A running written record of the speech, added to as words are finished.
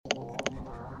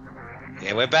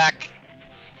Yeah, we're back.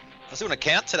 I was doing a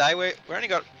count today. We're only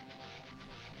got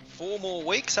 4 more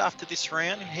weeks after this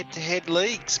round in head-to-head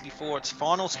leagues before it's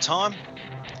finals time.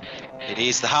 It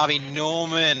is the Harvey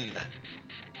Norman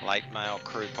Late Mail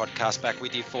Crew podcast back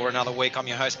with you for another week. I'm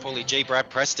your host, Paulie G. Brad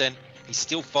Preston. He's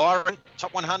still firing.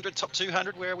 Top 100, top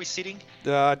 200. Where are we sitting?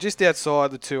 Just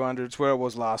outside the 200. It's where it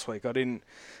was last week. I didn't,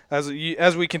 as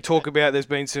we can talk about. There's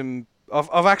been some.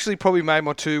 I've actually probably made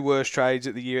my 2 worst trades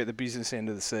at the year at the business end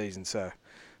of the season. So,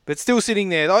 but still sitting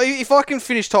there. If I can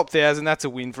finish top 1,000, that's a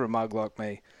win for a mug like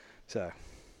me. So,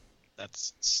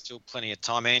 that's still plenty of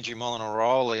time. Andrew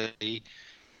Molinaroli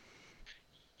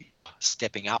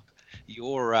stepping up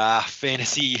your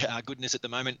fantasy goodness at the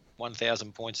moment.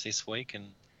 1,000 points this week, and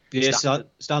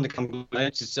starting to come good,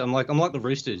 mate. I'm like the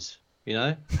Roosters, you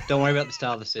know. Don't worry about the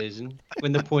start of the season.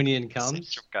 When the pointy end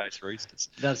comes, goes Roosters.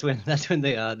 That's when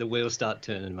the wheels start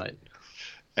turning, mate.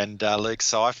 And Luke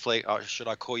Seifleet, should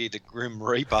I call you the Grim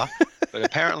Reaper? But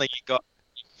apparently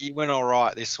you went all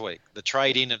right this week. The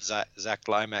trade in of Zach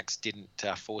Lomax didn't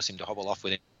force him to hobble off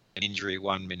with an injury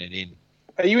 1 minute in.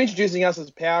 Are you introducing us as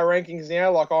power rankings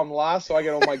now, like I'm last, so I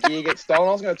get all my gear gets stolen?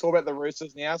 I was going to talk about the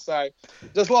Roosters now, so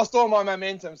just lost all my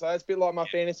momentum. So it's a bit like my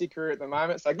fantasy career at the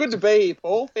moment. So good to be here,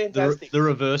 Paul. Fantastic. The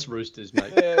reverse Roosters,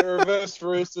 mate. Yeah, the reverse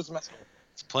Roosters, mate.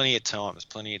 It's plenty of time. There's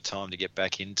plenty of time to get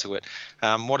back into it.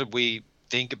 What did we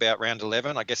think about round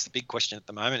 11? I guess the big question at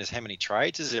the moment is how many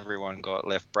trades has everyone got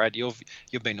left? Brad, you've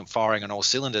been firing on all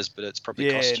cylinders, but it's probably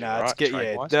cost you,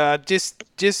 right?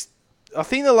 Just. I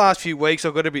think the last few weeks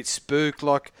I got a bit spooked.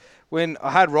 Like when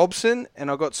I had Robson, and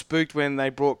I got spooked when they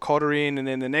brought Cotter in, and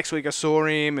then the next week I saw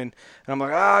him, and I'm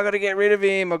like, I got to get rid of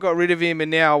him. I got rid of him, and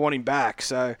now I want him back.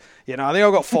 So I think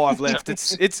I've got 5 left.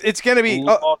 It's going to be.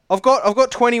 I've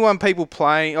got 21 people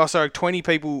playing. 20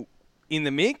 people in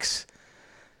the mix.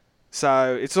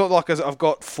 So it's not like I've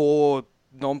got 4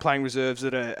 non-playing reserves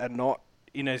that are not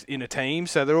in a team,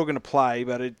 so they're all going to play,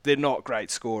 but they're not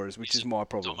great scorers, which is my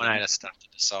problem. Dominator stuff to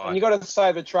decide. And you got to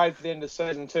save a trade for the end of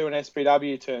season 2 and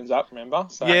SPW turns up, remember?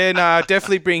 So. Yeah, no,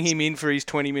 definitely bring him in for his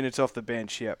 20 minutes off the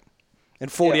bench, yep. And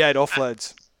 48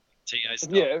 offloads.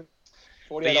 Yeah,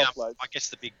 48 offloads. I guess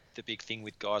the big thing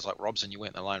with guys like Robson, you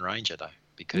weren't the Lone Ranger, though,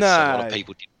 because a lot of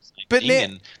people did the same thing,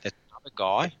 and there's another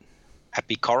guy,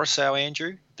 Happy Coruscant,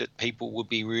 Andrew, that people would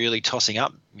be really tossing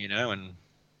up, and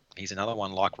he's another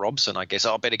one like Robson, I guess.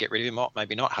 I better get rid of him.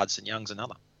 Maybe not. Hudson Young's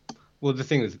another. Well, the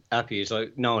thing with Appy is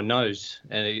no one knows,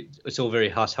 and it's all very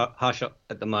hush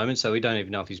at the moment. So we don't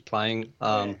even know if he's playing.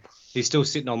 He's still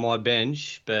sitting on my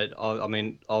bench, but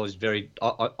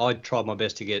I tried my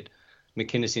best to get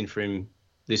McInnes in for him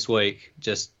this week,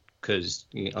 just because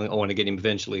I want to get him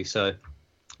eventually. So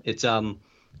it's I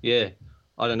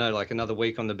don't know, like another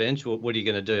week on the bench. What are you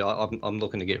going to do? I'm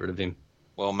looking to get rid of him.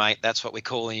 Well, mate, that's what we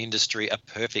call in the industry a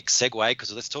perfect segue,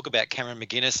 because let's talk about Cameron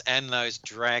McInnes and those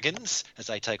Dragons as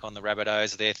they take on the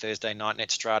Rabbitohs their Thursday night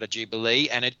net Strata Jubilee.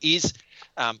 And it is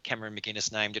Cameron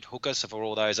McInnes named at hooker. So for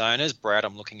all those owners, Brad,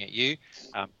 I'm looking at you.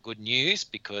 Good news,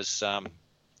 because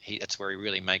that's where he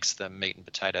really makes the meat and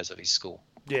potatoes of his school.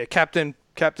 Yeah, captain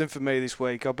for me this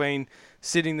week. I've been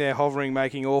sitting there hovering,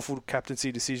 making awful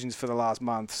captaincy decisions for the last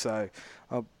month. So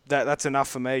that's enough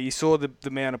for me. You saw the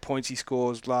amount of points he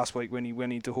scores last week when he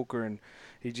went into hooker, and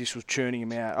he just was churning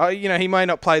him out. He may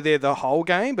not play there the whole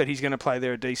game, but he's going to play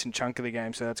there a decent chunk of the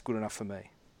game, so that's good enough for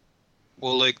me.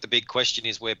 Well, Luke, the big question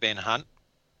is where Ben Hunt,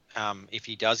 if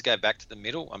he does go back to the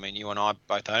middle. I mean, you and I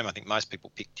both had him. I think most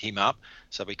people picked him up,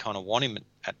 so we kind of want him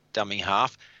at dummy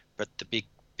half. But the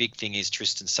big thing is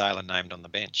Tristan Saylor named on the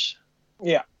bench.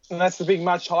 Yeah. And that's the big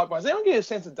much hype one. Does anyone get a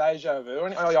sense of deja vu?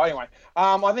 Anyway,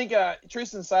 I think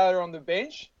Tristan Saylor on the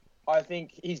bench, I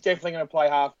think he's definitely going to play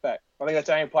halfback. I think that's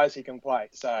the only place he can play.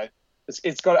 So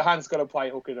Hunt's got to play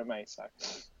hooker to me.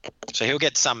 So he'll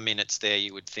get some minutes there,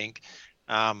 you would think.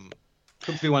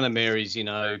 Could be one of Mary's,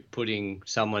 putting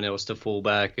someone else to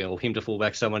fullback, or him to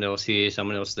fullback, someone else here,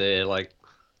 someone else there. Like,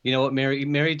 you know what,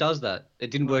 Mary does that. It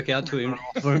didn't work out for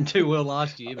him too well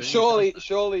last year. But surely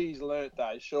he's learnt,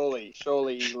 though. Surely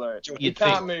he's learnt. You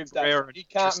can't move that. You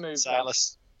can't move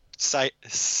that.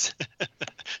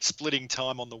 Splitting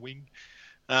time on the wing.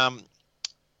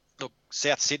 Look,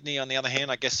 South Sydney, on the other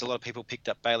hand, I guess a lot of people picked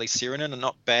up Bailey Sirinen, and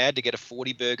not bad to get a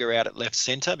 40 burger out at left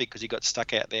centre, because he got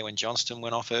stuck out there when Johnston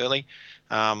went off early.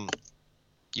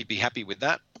 You'd be happy with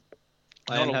that.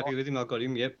 I am happy with him. I've got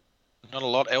him, yep. Not a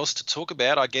lot else to talk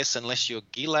about, I guess, unless you're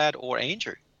Gillard or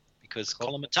Andrew, because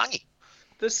Colin Matangi.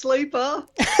 The sleeper.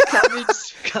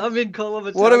 Come in, Colin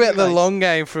Matangi. What about the long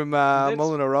game from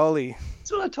Molinaroli?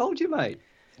 That's what I told you, mate.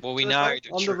 Well, we know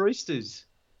on the Roosters.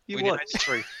 We know the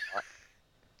truth. Right?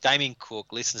 Damien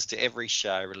Cook listens to every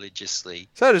show religiously.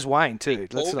 So does Wayne too.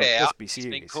 Let's be He's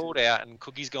been serious. called out, and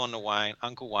Cookie's gone to Wayne,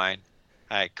 Uncle Wayne.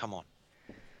 Hey, come on.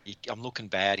 I'm looking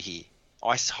bad here.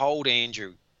 I hold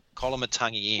Andrew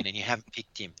Colomatungi in, and you haven't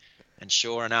picked him. And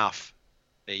sure enough,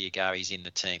 there you go. He's in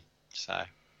the team. So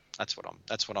that's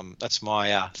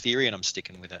my theory, and I'm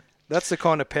sticking with it. That's the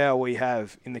kind of power we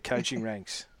have in the coaching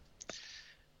ranks.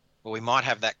 Well, we might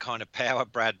have that kind of power,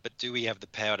 Brad, but do we have the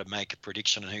power to make a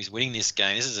prediction on who's winning this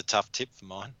game? This is a tough tip for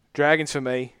mine. Dragons for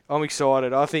me. I'm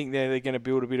excited. I think they're going to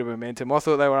build a bit of momentum. I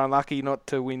thought they were unlucky not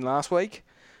to win last week,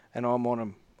 and I'm on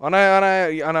them. I know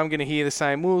I'm going to hear the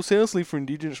same. Well, seriously for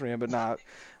Indigenous round, but no,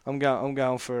 I'm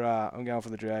going for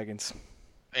the Dragons.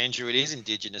 Andrew, it is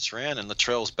Indigenous round, and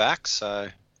Latrell's back, so.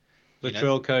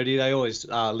 Latrell, Cody, they always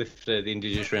lift the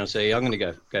Indigenous round, so yeah, I'm going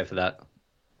to go for that.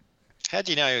 How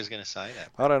do you know he was going to say that?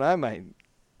 I don't know, mate.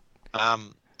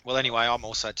 Well, anyway, I'm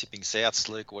also tipping Souths.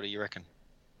 Luke, what do you reckon?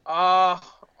 I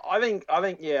think,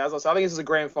 yeah, as I said, I think this is a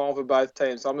grand final for both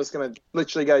teams. So I'm just going to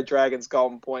literally go Dragons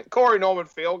Golden Point. Corey Norman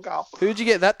field goal. Who'd you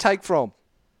get that take from?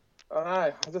 I don't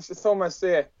know. It's almost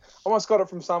there. Almost got it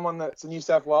from someone that's a New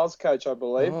South Wales coach, I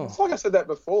believe. Oh. It's like I said that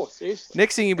before, seriously.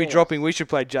 Next thing you'll be dropping, we should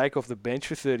play Jake off the bench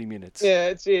for 30 minutes. Yeah,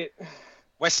 that's it.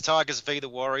 West Tigers v the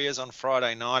Warriors on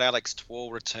Friday night. Alex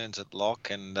Twall returns at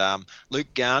lock, and Luke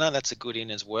Garner, that's a good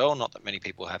in as well. Not that many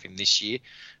people have him this year.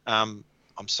 I'm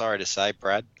sorry to say,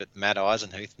 Brad, but Matt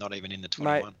Eisenhuth not even in the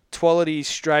 21. Mate, Twality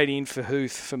straight in for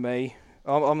Huth for me.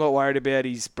 I'm not worried about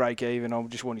his break even. I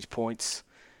just want his points.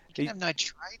 You have no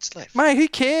trades left. Mate, who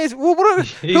cares? Well, who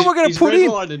am I going to put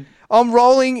in? I'm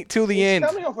rolling till the end.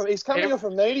 He's coming off a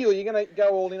medial. You're going to go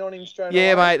all in on him straight away?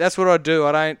 Yeah, mate, that's what I do.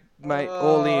 I don't, mate,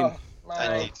 all in.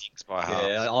 They need things by half.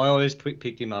 Yeah, I always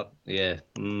picked him up. Yeah,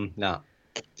 nah.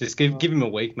 Just give him a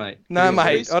week, mate. No,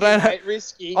 mate, risky, I don't. Mate,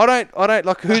 risky. I don't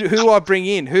like who do I bring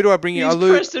in? Who do I bring in? He's I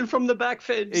lose. Preston from the back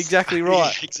fence. Exactly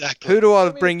right. Exactly. Who do I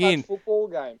Give me a bring touch in? Football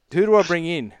game. Who do I bring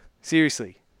in?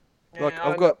 Seriously, like Yeah,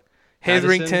 I've got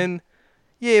Hetherington.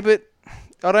 Yeah, but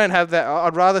I don't have that.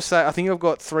 I'd rather say I think I've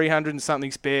got 300 and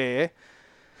something spare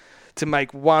to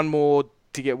make one more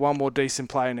to get one more decent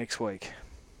player next week.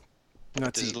 And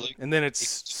that's it. And then it's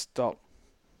stop.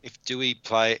 If Dewey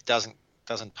doesn't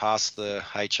pass the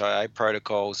HIA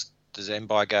protocols, does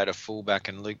Mbai go to fullback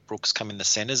and Luke Brooks come in the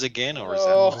centres again, or is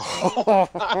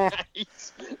that?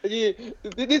 Yeah,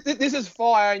 this is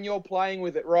fire, and you're playing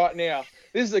with it right now.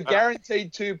 This is a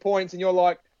guaranteed 2 points, and you're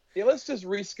like, yeah, let's just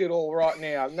risk it all right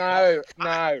now. No.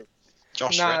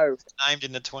 Josh No. Reynolds named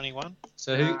in the 21?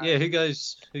 So who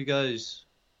goes?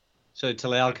 So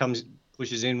Talau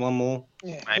pushes in one more.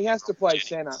 Yeah, Maybe he has to play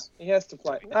centre. He has to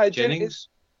play. No, Jennings.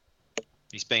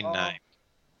 He's been named.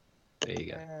 There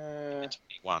you go.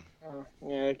 21.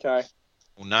 Yeah, okay.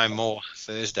 We'll know more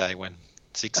Thursday when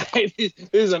 6 o'clock. This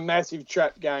is a massive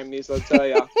trap game, this, I tell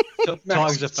you.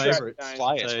 Tigers are favourites.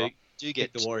 Players, So right? Do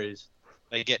get the Warriors.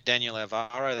 They get Daniel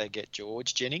Alvaro, they get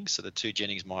George Jennings, so the two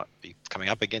Jennings might be coming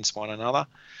up against one another.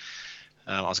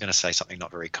 I was going to say something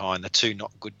not very kind. The two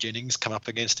not good Jennings come up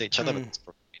against each other, but it's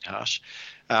probably a bit harsh.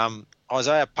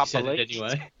 Isaiah Papali'i.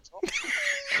 Anyway.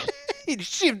 He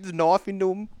shoved the knife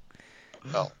into him.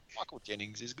 Well, Michael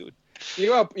Jennings is good.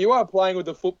 You are playing with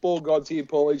the football gods here,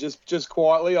 Paulie, just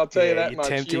quietly. I'll tell you that you're much.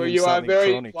 tempting You are something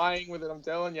very chronic. playing with it, I'm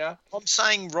telling you. I'm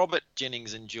saying Robert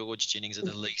Jennings and George Jennings are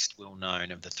the least well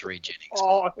known of the three Jennings.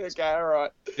 Oh, okay, all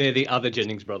right. They're the other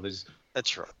Jennings brothers.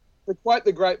 That's right. To quote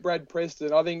the great Brad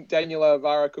Preston, I think Daniel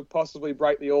Alvaro could possibly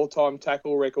break the all-time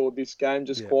tackle record this game,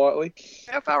 just quietly.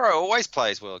 Alvaro always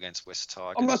plays well against West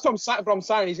Tigers. I'm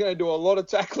saying he's going to do a lot of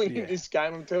tackling in this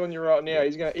game. I'm telling you right now,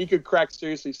 he could crack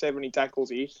seriously 70 tackles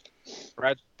here.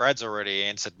 Brad's already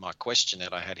answered my question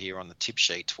that I had here on the tip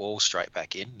sheet. Twall straight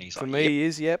back in. And he's For like, me, yep. he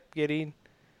is. Yep, get in.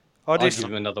 I'll give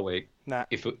him another week. Nah,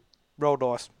 If it, roll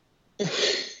dice.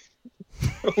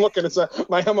 I'm not going to say,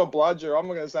 mate, I'm a bludger. I'm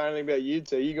not going to say anything about you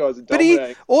two. You guys are But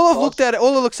dominating. all I've looked at,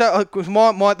 all it looks at, was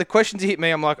the questions hit me.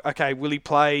 I'm like, okay, will he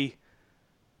play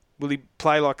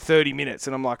like 30 minutes?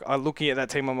 And I'm like, I'm looking at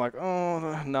that team. I'm like,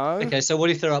 oh no. okay, so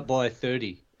what if they're up by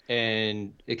 30?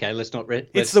 And okay, let's not.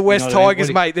 It's the West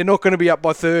Tigers, mate. They're not going to be up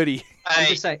by 30. I'm Hey,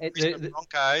 just saying, Brisbane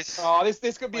Broncos. Oh,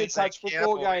 this could be a touch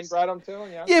football game, Cowboys. Brad. I'm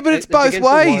telling you. Yeah, but it's It's both against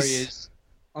the ways. Warriors.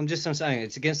 I'm saying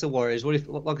it's against the Warriors. What if,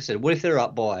 like I said, what if they're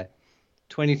up by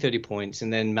 20, 30 points,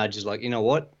 and then Madge is like, you know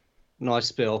what? Nice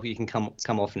spell. You can come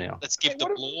off now. Let's give Hey, the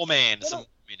what if- Blore man what some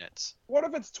if- minutes. What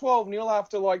if it's 12-0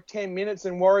 after like 10 minutes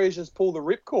and Warriors just pull the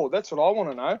ripcord? That's what I want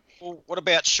to know. Well, what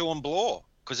about Sean Blore?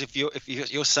 Because if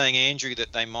you're saying, Andrew,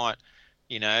 that they might,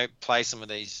 play some of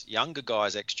these younger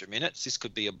guys extra minutes, this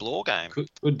could be a blow game.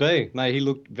 Could be, mate. He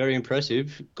looked very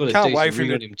impressive. Got a Can't wait decent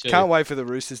ring on him too. Can't wait for the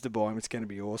Roosters to buy him. It's going to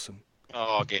be awesome.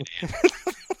 Oh, get out.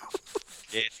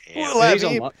 Get out.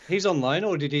 Well, He's on loan,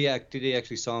 or did he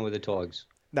actually sign with the Tigers?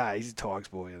 Nah, he's a Tigers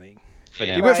boy, I think. For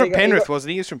He now. went from he got- Penrith, wasn't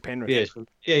he? He was from Penrith.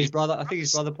 Yeah, his brother. I think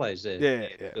his brother plays there.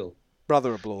 Yeah. Still.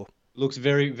 Brother of Law. Looks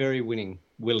very, very willing.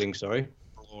 Sorry.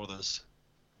 Brothers.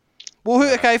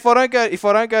 Well, okay, if I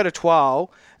don't go to 12,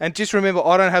 and just remember,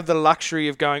 I don't have the luxury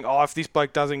of going, if this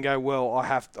bloke doesn't go well,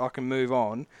 I can move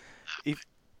on. I'm Do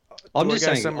I just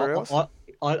go saying. somewhere else?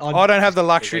 I don't have the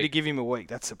luxury to give him a week.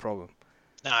 That's the problem.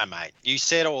 No, mate. You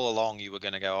said all along you were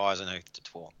going to go Eisenhuth to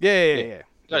 12. Yeah. You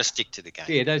got to stick to the game.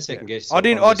 Yeah, don't second guess. I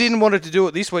didn't want it to do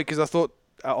it this week because I thought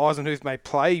Eisenhuth may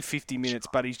play 50 minutes,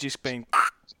 but he's just been.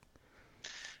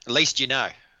 At least you know.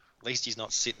 At least he's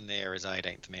not sitting there as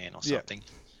 18th man or something.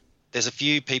 There's a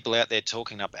few people out there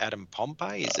talking up Adam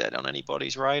Pompey. Is that on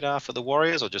anybody's radar for the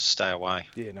Warriors, or just stay away?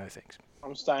 Yeah, no thanks.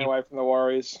 I'm staying away from the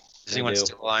Warriors. Does anyone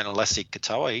still own Alessi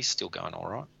Katoa? He's still going all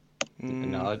right.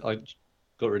 No, I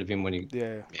got rid of him when he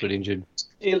got injured.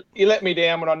 He let me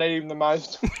down when I needed him the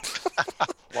most.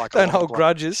 Don't hold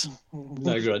grudges.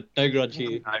 No grudge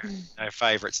here. No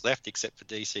favourites left except for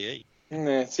DCE.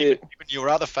 That's it. Even your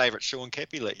other favourite, Sean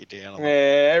Kepi, let you down.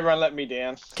 Yeah, everyone let me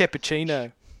down.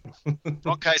 Cappuccino.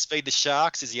 Broncos feed the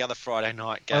Sharks is the other Friday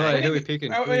night game. All right, who are we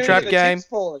picking? Trap game.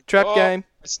 Trap game.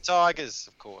 It's Tigers,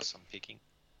 of course, I'm picking.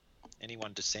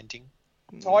 Anyone dissenting?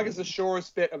 Tigers the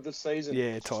surest bet of the season.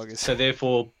 Yeah, Tigers. So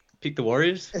therefore, pick the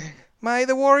Warriors. Mate,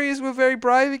 the Warriors were very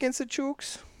brave against the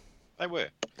Chooks. They were.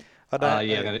 I don't.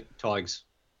 Yeah, I'm gonna Tigers.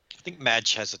 I think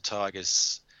Madge has a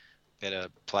Tigers better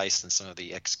place than some of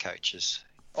the ex-coaches.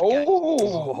 Oh,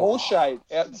 all shade.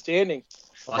 Outstanding.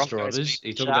 Bus Broncos drivers. beat Are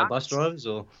you talking about bus Sharks. drivers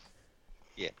or?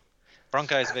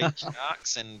 Broncos beat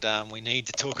Sharks, and we need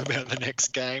to talk about the next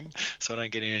game so I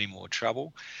don't get in any more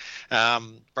trouble.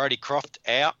 Brodie Croft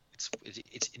out.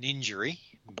 It's an injury,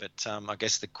 but I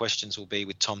guess the questions will be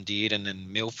with Tom Dearden and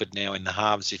Milford now in the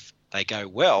halves. If they go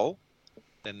well,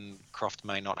 then Croft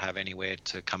may not have anywhere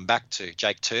to come back to.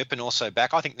 Jake Turpin also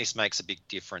back. I think this makes a big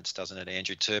difference, doesn't it,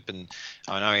 Andrew? Turpin,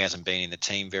 I know he hasn't been in the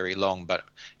team very long, but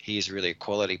he is really a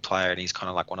quality player, and he's kind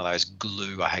of like one of those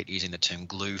glue. I hate using the term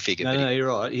glue figure. No, you're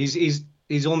right.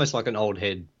 He's almost like an old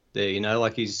head there,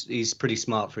 like he's pretty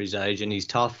smart for his age, and he's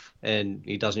tough, and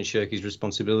he doesn't shirk his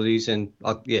responsibilities, and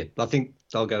I think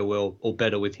they'll go well or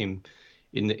better with him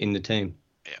in the team.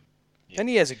 Yeah. And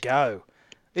he has a go.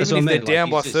 That's Even if what I they're mean, down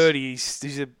by he's just-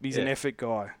 30, he's an effort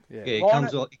guy. Yeah.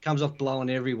 Yeah, he comes off blowing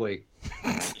every week.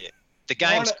 The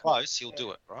game's close, he'll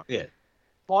do it, right? Yeah.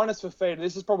 Minus for Feeder,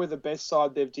 this is probably the best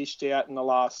side they've dished out in the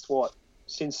last,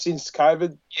 since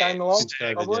COVID came along, since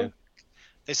COVID, probably. yeah.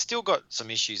 They've still got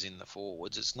some issues in the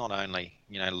forwards. It's not only,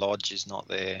 Lodge is not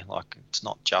there. Like, it's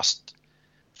not just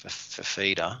for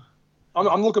Feeder.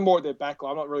 I'm looking more at their back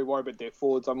line. I'm not really worried about their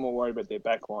forwards. I'm more worried about their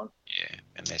back line. Yeah,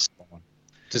 and there's someone.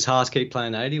 Does Haas keep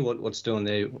playing 80? What's doing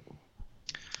there?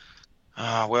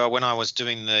 Well, when I was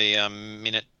doing the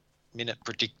minute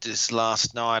predictors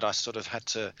last night, I sort of had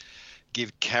to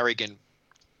give Carrigan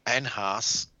and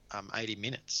Haas 80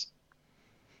 minutes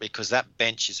because that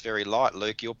bench is very light.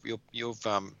 Luke, you're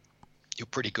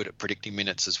pretty good at predicting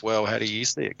minutes as well. How do you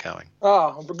see it going?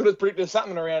 Oh, I'm good at predicting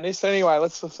something around this. Anyway,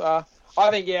 let's just. I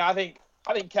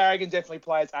think Carrigan definitely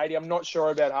plays 80. I'm not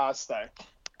sure about Haas though,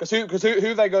 because who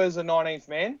have they got as a 19th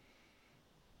man?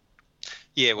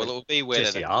 Yeah, well, it will be whether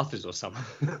Jesse Arthurs or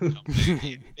something.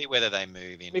 be whether they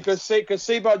move in. Because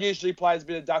Seabod usually plays a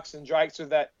bit of ducks and drakes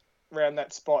with that around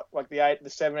that spot, like the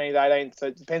 17th, 18th. So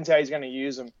it depends how he's going to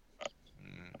use them.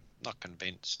 Not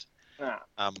convinced. Nah.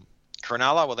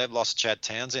 Cronulla, well, they've lost Chad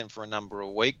Townsend for a number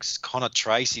of weeks. Connor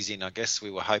Tracy's in. I guess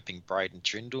we were hoping Braden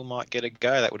Trindle might get a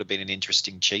go. That would have been an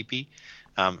interesting cheapie,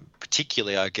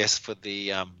 particularly, I guess, for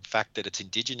the fact that it's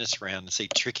Indigenous round to see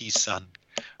Tricky's son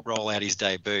roll out his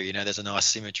debut. There's a nice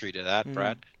symmetry to that,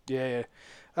 Brad. Yeah.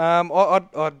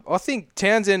 I think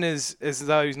Townsend is, as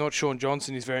though he's not Sean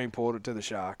Johnson, is very important to the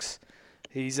Sharks.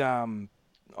 He's Paulie's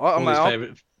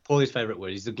favourite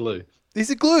word. He's the glue. He's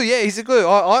a glue, yeah. He's a glue.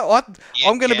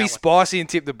 I'm going to be spicy and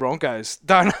tip the Broncos.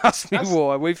 Don't ask me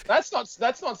why. That's not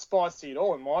spicy at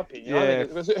all, in my opinion. Yeah.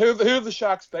 I think who have the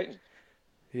Sharks beaten?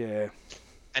 Yeah.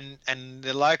 And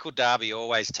the local derby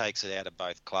always takes it out of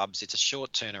both clubs. It's a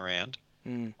short turnaround.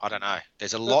 I don't know.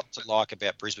 There's a lot to like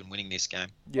about Brisbane winning this game.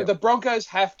 Yep. But the Broncos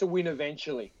have to win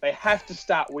eventually. They have to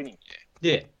start winning.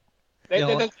 Yeah.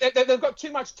 They've got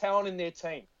too much talent in their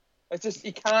team. It's just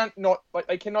they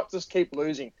cannot just keep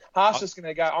losing. Haas is going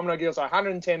to go. I'm going to give us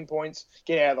 110 points.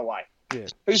 Get out of the way. Yeah.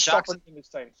 Who's Sharks- stopping in this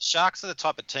team? Sharks are the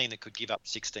type of team that could give up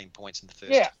 16 points in the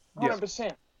first. Yeah,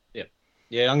 100%.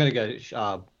 Yeah, I'm going to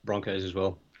go Broncos as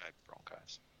well.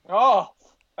 Broncos. Oh,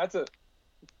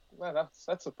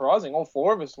 that's surprising. All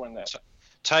four of us went there.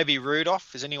 Toby Rudolph,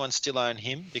 does anyone still own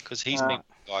him? Because he's Nah. been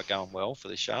the guy going well for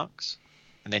the Sharks.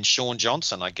 And then Sean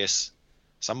Johnson, I guess,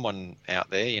 someone out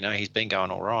there, he's been going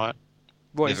all right.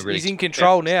 Well, Never really he's in expected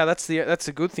control that. now. That's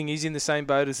a good thing. He's in the same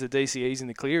boat as the DCEs and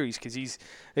the Clearys because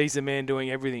he's the man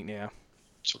doing everything now.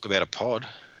 Talk about a pod.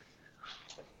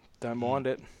 Don't mind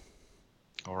it.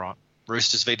 All right.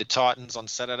 Roosters v the Titans on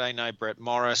Saturday. No Brett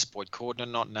Morris. Boyd Cordner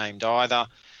not named either.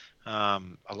 A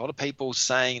lot of people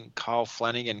saying Kyle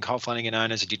Flanagan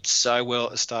owners who did so well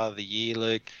at the start of the year,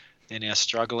 Luke, they're now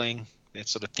struggling. They're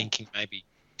sort of thinking maybe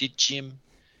ditch him.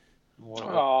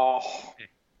 Not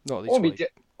this week.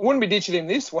 Wouldn't be ditching him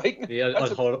this week. Yeah,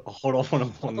 I'd hold off on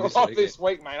him on this Off week. this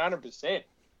week, mate, 100%.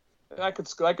 I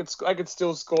could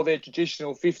still score their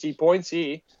traditional 50 points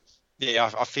here. Yeah,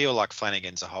 I feel like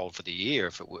Flanagan's a hold for the year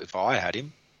if I had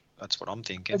him. That's what I'm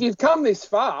thinking. If you've come this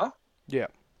far, Yeah.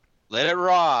 Let it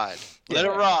ride. Let it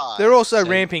ride. They're also So-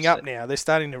 ramping up so- now. They're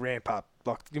starting to ramp up.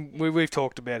 Like we've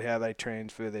talked about how they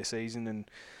transfer their season and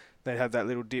they have that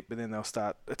little dip, but then they'll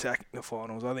start attacking the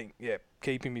finals. I think,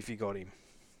 keep him if you got him.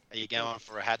 Are you going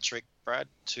for a hat trick, Brad?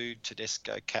 2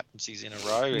 Tedesco captaincies in a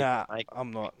row? Nah, Mate,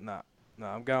 I'm not. Nah. No,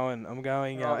 I'm going.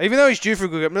 Right. Even though he's due for a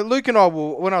good game, Luke and I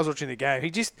when I was watching the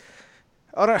game,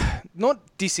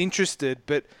 not disinterested,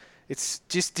 but it's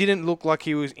just didn't look like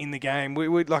he was in the game.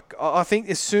 I think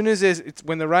as soon as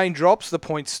when the rain drops, the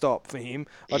points stop for him.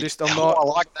 I'm I not.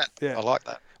 like that. Yeah. I like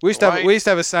that. We used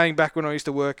to have a saying back when I used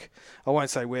to work. I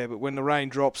won't say where, but when the rain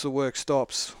drops, the work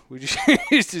stops. We just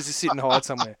used to sit and hide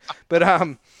somewhere. But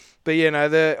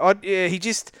he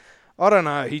just. I don't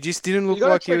know. He just didn't look You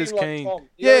gotta like he treat was him like keen. Tom.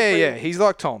 You gotta treat him- He's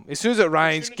like Tom. As soon as it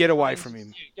rains, get away from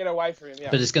him. Get away from him,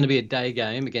 yeah. But it's going to be a day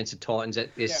game against the Titans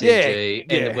at SCG, Yeah,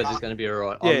 and yeah. the weather's going to be all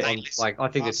right. Yeah. I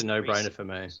think it's a no-brainer for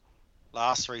me.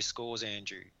 Last 3 scores,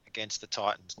 Andrew, against the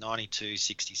Titans, 92,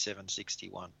 67,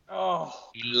 61. Oh,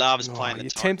 He loves Oh, playing the you're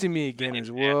Titans. tempting me again as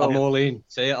I'm well. all in.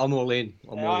 See, I'm all in.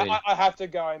 I'm yeah, all in. I have to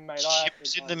go in, mate. I have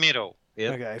Chips to in go the middle.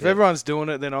 Yep. Okay, if Yep. everyone's doing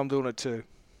it, then I'm doing it too.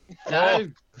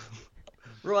 No.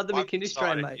 Ride the I'm McKinney train,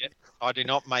 decided mate. yet. I do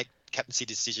not make captaincy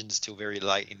decisions till very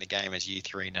late in the game, as you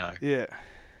 3 know. Yeah.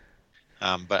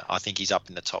 But I think he's up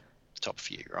in the top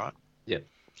few, right? Yep.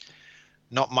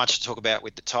 Not much to talk about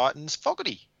with the Titans.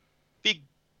 Fogarty, big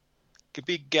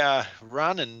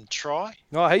run and try.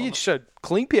 No, he just showed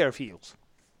clean pair of heels.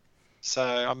 So,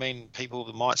 I mean,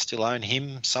 people might still own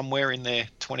him somewhere in their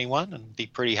 21 and be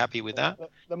pretty happy with that.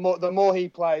 The more he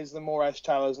plays, the more Ash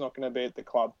Taylor's not going to be at the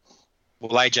club.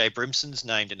 Well, AJ Brimson's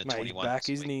named in the Mate, he's 21. back, this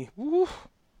isn't week. he? Woo.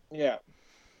 Yeah.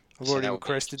 I've So already that would be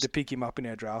requested to pick him up in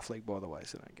our draft league, by the way,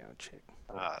 so don't go and check.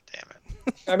 Ah,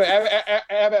 damn it.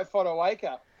 How about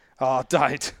Fodawaker? Oh,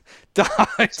 don't,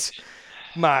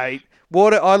 mate.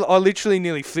 I literally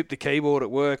nearly flipped the keyboard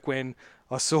at work when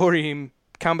I saw him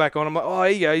come back on. I'm like, oh,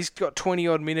 here you go. He's got 20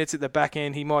 odd minutes at the back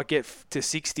end. He might get to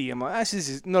 60. I'm like, this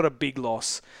is not a big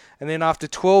loss. And then after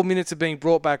 12 minutes of being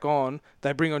brought back on,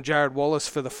 they bring on Jared Wallace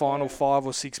for the final 5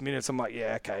 or 6 minutes. I'm like,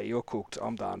 yeah, okay, you're cooked.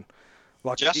 I'm done.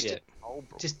 Like, Justin Yeah.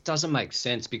 Holbrook. Just doesn't make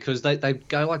sense because they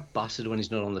go like busted when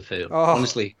he's not on the field. Oh.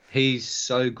 Honestly, he's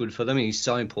so good for them. He's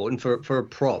so important for a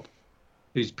prop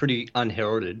who's pretty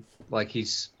unheralded. Like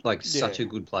he's like such a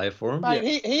good player for him. Mate,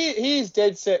 he is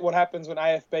dead set what happens when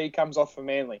AFB comes off for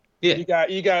Manly. Yeah.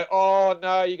 You go, oh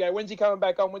no, you go, when's he coming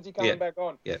back on? When's he coming Yeah. back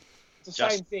on? Yeah. It's the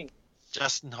same thing.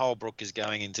 Justin Holbrook is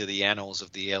going into the annals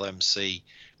of the LMC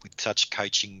with such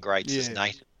coaching greats as Yeah.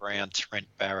 Nathan Brown, Trent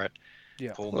Barrett,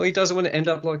 Yeah. Paul Well, he doesn't want to end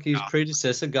up like his Ah.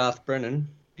 predecessor, Garth Brennan.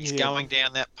 He's Yeah. going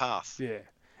down that path. Yeah.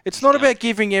 It's not about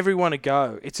giving everyone a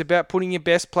go. It's about putting your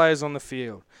best players on the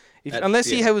field. Unless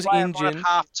he was Play 'em injured. at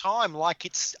half time like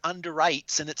it's under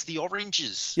 8s and it's the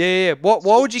Oranges. Yeah. Why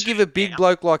would you give a big Down.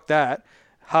 bloke like that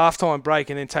halftime break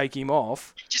and then take him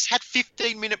off? You just had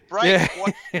 15-minute break. Yeah.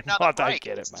 Why another I don't break?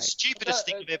 get it, It's the mate. stupidest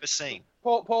thing I've ever seen.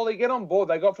 Paulie, get on board.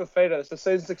 They got Fafita. It's the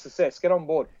season 6 success. Get on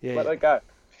board. Yeah, Let yeah. it go.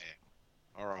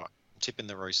 All right. I'm tipping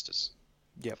the Roosters.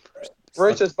 Yep.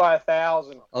 Roosters by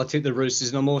 1,000. I'll tip the Roosters,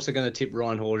 and I'm also going to tip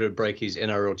Ryan Horder to break his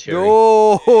NRL cherry.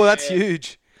 Oh, that's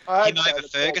huge. I Him hope so, over the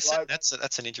poor Ferguson. bloke.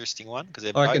 That's an interesting one because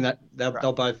they're I reckon both.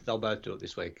 that they'll both do it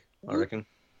this week. I reckon.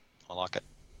 I like it.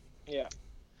 Yeah.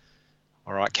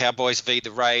 All right, Cowboys v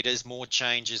the Raiders. More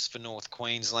changes for North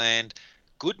Queensland.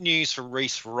 Good news for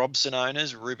Reece Robson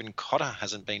owners. Ruben Cotter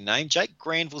hasn't been named. Jake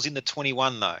Granville's in the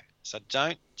 21 though, so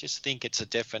don't just think it's a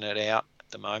definite out at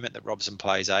the moment that Robson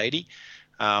plays 80.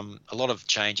 A lot of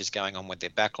changes going on with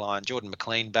their back line. Jordan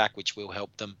McLean back, which will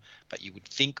help them. But you would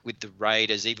think with the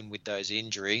Raiders, even with those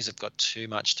injuries, they've got too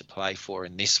much to play for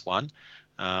in this one.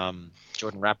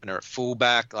 Jordan Rapiner at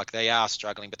fullback, like they are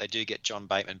struggling, but they do get John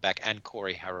Bateman back, and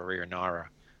Corey Harariranara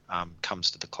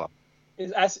comes to the club.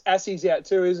 Assie's out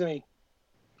too, isn't he?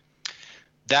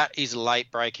 That is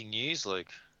late breaking news, Luke.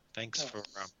 Thanks for.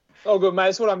 Oh, good, mate.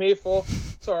 That's what I'm here for.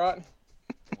 It's all right.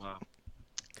 Wow.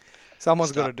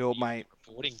 Someone's got to do it, mate.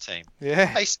 Reporting team. Yeah.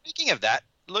 Hey, speaking of that,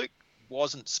 Luke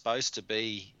wasn't supposed to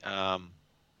be,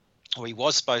 or he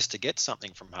was supposed to get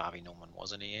something from Harvey Norman,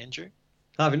 wasn't he, Andrew?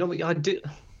 Harvey Norman, I did.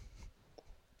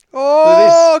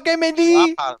 Oh, go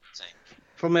Mendy! Part of the team.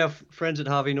 From our friends at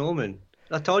Harvey Norman.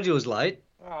 I told you it was late.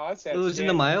 Oh, that's It was in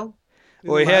the mail.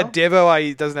 Well, how Devo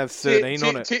he doesn't have 13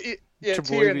 on it. Yeah,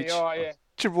 tear in the eye, yeah.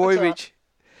 Trebojevic.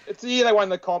 It's the year they won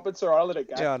the comp. It's all right. I'll let it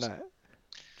go. Yeah, I know.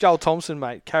 Joel Thompson,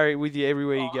 mate. Carry it with you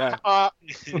everywhere you go.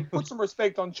 Put some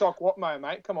respect on Chock Watmo,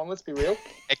 mate. Come on, let's be real.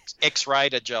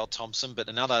 Ex-Raider Joel Thompson, but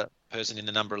another person in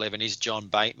the number 11 is John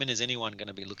Bateman. Is anyone going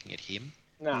to be looking at him?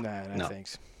 No,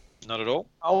 Thanks. Not at all.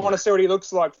 I want to see what he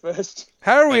looks like first.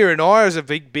 Harariranara is a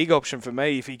big option for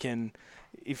me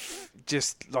if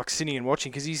just like sitting and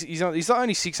watching, because he's only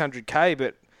 600k,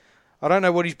 but I don't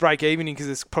know what his break even in, because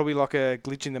it's probably like a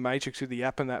glitch in the matrix with the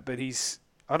app and that. But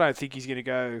I don't think he's going to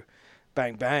go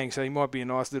bang bang, so he might be a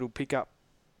nice little pickup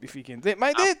if he can. They're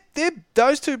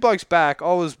those two blokes back.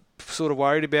 I was sort of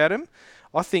worried about him.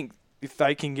 I think if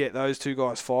they can get those two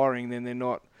guys firing, then they're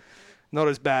not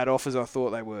as bad off as I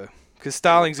thought they were. Because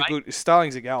Starling's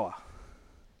a goer.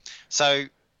 So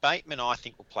Bateman, I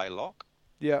think, will play lock.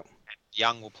 Yeah.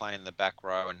 Young will play in the back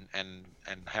row, and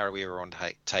Harry will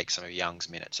take some of Young's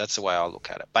minutes. That's the way I look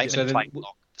at it. Bateman played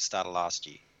lock at the start of last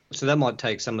year. So that might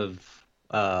take some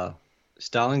of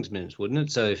Starling's minutes, wouldn't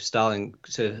it? So if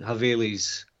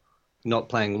Havili's not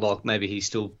playing lock, maybe he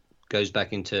still goes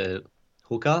back into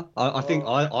hooker. I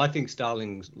think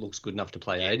Starling looks good enough to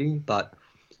play 80, but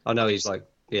I know he's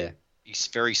He's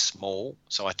very small,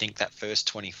 so I think that first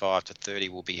 25 to 30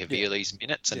 will be Havili's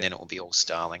minutes, and then it will be all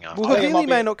Starling after. Well, Havili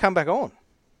may not come back on.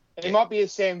 It might be a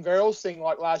Sam Verrills thing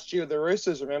like last year with the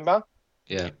Roosters, remember?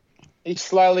 Yeah. He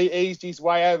slowly eased his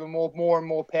way over more and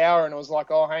more power, and it was like,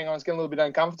 oh, hang on, it's getting a little bit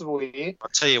uncomfortable here. I'll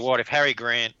tell you what, if Harry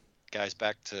Grant goes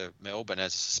back to Melbourne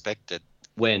as suspected.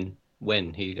 When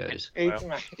he goes.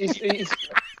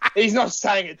 He's not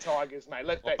staying at Tigers, mate.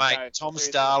 Let that go. Tom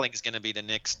Starling is going to be the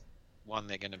next one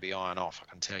they're going to be eyeing off, I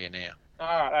can tell you now.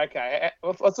 All right, okay.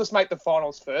 Let's just make the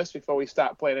finals first before we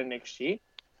start planning next year.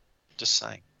 Just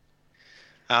saying.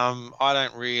 I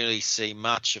don't really see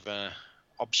much of an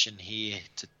option here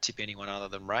to tip anyone other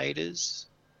than Raiders.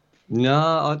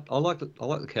 No, I like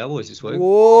the Cowboys this week.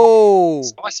 Whoa!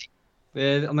 Spicy.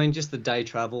 Yeah, I mean, just the day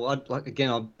travel.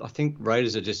 I think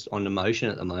Raiders are just on emotion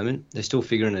at the moment. They're still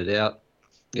figuring it out.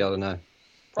 Yeah, I don't know.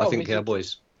 I think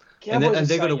Cowboys. Cowboys and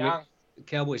they're so going to young.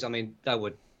 Cowboys. I mean, they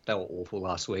were awful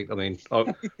last week. I mean,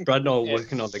 Brad and I were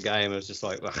working on the game. It was just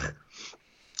like, ugh.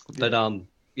 But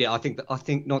I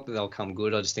think not that they'll come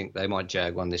good. I just think they might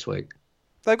jag one this week.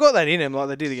 They've got that in them, like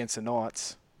they did against the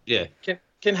Knights. Yeah.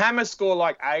 Can Hammer score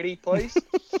like 80, please?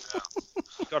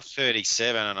 He got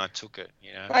 37 and I took it,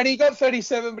 you know. And he got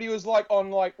 37, but he was like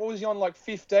what was he on, like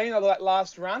 15 of that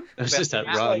last run? It was just that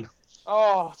run. Like,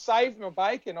 oh, saved my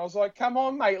bacon. I was like, come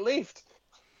on, mate, lift.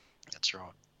 That's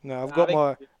right. No, I've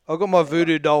got my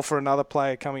voodoo doll for another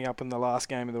player coming up in the last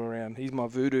game of the round. He's my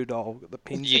voodoo doll. Got the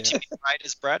pins You out. tipping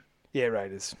Raiders, Brad? Yeah,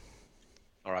 Raiders.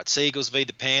 All right, Seagulls v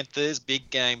the Panthers.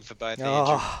 Big game for both.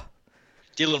 Andrew.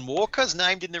 Dylan Walker's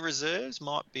named in the reserves.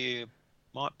 Might be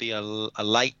a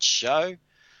late show.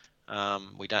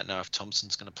 We don't know if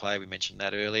Thompson's going to play. We mentioned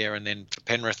that earlier. And then for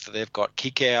Penrith, they've got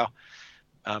Kikau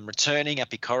returning,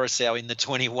 Api Coruscant in the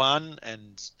 21,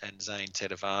 and Zane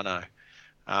Tedovano.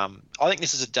 I think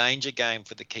this is a danger game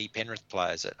for the key Penrith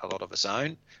players that a lot of us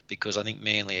own, because I think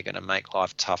Manly are going to make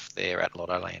life tough there at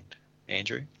Lottoland.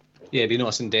 Andrew? Yeah, it'd be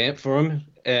nice and damp for them.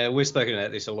 We've spoken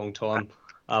about this a long time,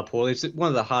 Paul. It's one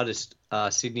of the hardest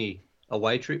Sydney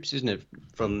away trips, isn't it,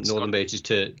 from Northern Beaches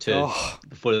to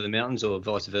the foot of the mountains, or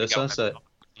vice versa. So,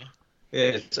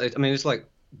 yeah, it's like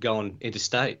going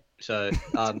interstate. So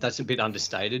that's a bit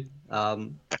understated.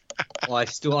 I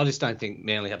just don't think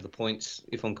Manly have the points,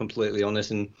 if I'm completely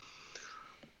honest. And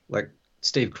like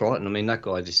Steve Crichton, I mean, that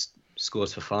guy just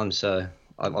scores for fun. So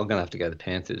I'm going to have to go the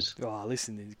Panthers. Oh,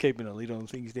 listen, he's keeping a lid on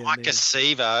things down Mike there.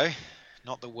 Acevo,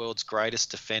 not the world's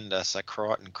greatest defender, so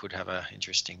Crichton could have an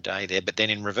interesting day there. But then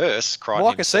in reverse, Crichton...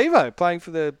 Mike Acevo playing for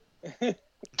the...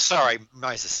 Sorry,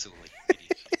 Moses Sully.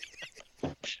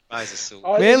 Moses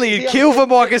Sully. Manly, you kill for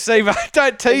Mike Acevo.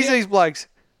 Don't tease these blokes.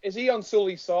 Is he on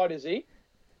Sully's side? Is he?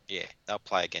 Yeah, they'll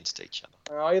play against each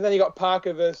other. Oh, and then you got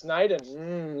Parker versus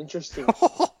Naden. Interesting.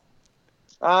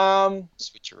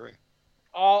 Switcheroo.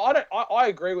 I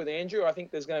agree with Andrew. I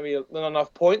think there's going to be not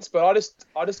enough points, but I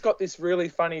just got this really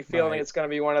funny feeling it's going to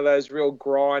be one of those real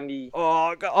grindy.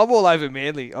 Oh, I'm all over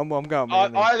Manly. I'm going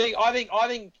Manly. I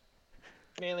think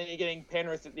Manly are getting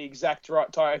Penrith at the exact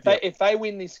right time. If they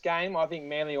win this game, I think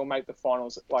Manly will make the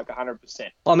finals at like 100%.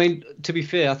 I mean, to be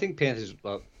fair, I think Panthers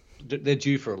they're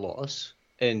due for a loss,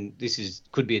 and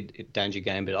could be a danger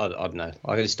game. But I don't know.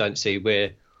 I just don't see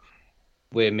where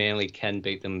Manly can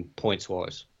beat them points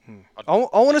wise. I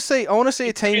want to see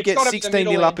a team get got to be the 16-0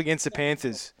 middle up end. against the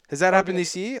Panthers. Has that happened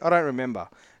this year? I don't remember.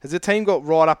 Has the team got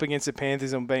right up against the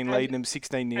Panthers and been leading them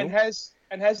 16-0?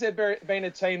 And has there been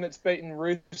a team that's beaten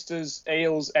Roosters,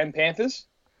 Eels, and Panthers?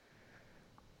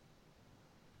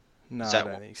 No, Is I that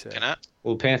don't what think so. we're looking at?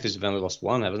 Well, Panthers have only lost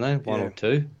one, haven't they? One Yeah. or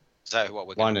two. Is that what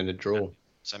we're One going and a draw.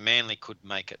 So Manly could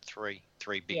make it three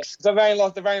big. Yeah. They've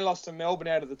only lost to Melbourne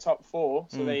out of the top four.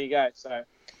 So there you go. So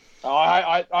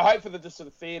I hope for the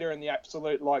theatre and the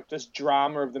absolute just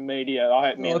drama of the media. I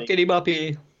hope Manly. Get him up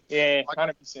here. Yeah,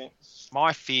 100%.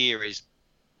 My fear is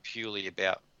purely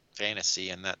about fantasy,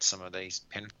 and that's some of these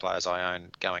Penrith players I own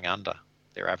going under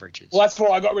their averages. Well, that's why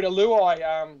I got rid of Luai,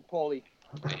 Paulie.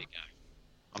 There you go.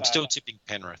 I'm still tipping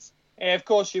Penrith. Yeah, of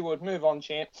course you would. Move on,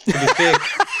 champ.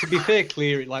 To be fair,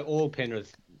 Cleary, all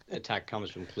Penrith attack comes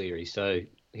from Cleary, so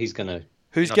he's gonna.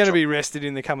 Who's Not going to sure. be rested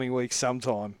in the coming weeks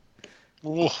sometime?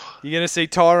 Ooh. You're going to see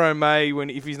Tyrone May,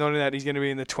 if he's not in that, he's going to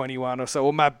be in the 21 or so,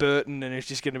 or Matt Burton, and it's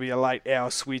just going to be a late hour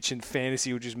switch and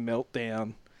fantasy will just melt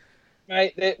down.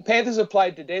 Mate, the Panthers have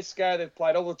played Tedesco. They've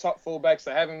played all the top fullbacks.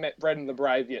 They haven't met Brendan the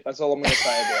Brave yet. That's all I'm going to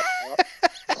say about it.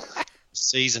 Right?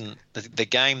 Season, the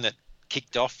game that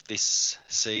kicked off this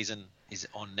season is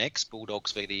on next,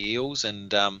 Bulldogs v the Eels, and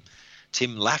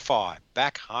Tim Laffey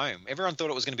back home. Everyone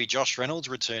thought it was going to be Josh Reynolds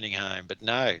returning home, but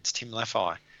no, it's Tim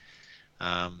Laffey.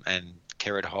 And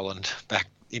Kerrod Holland back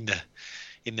in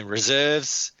the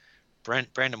reserves.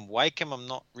 Brandon Wakeham, I'm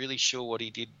not really sure what he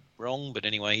did wrong, but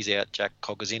anyway, he's out. Jack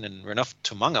Coggers in, and Renouf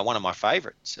Tumunga, one of my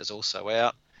favourites, is also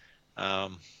out.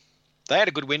 They had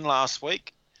a good win last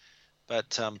week,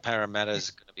 but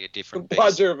Parramatta's going to be a different beast.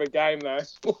 Pleasure of a game, though.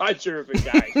 Pleasure of a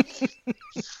game.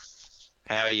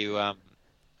 How are you?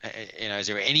 Is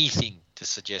there anything to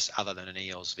suggest other than an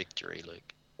Eels victory,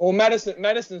 Luke? Well,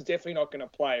 Madison's definitely not going to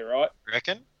play, right? You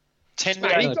reckon? 10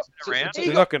 Mate, he minutes got- around.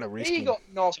 They're not going to risk He him. got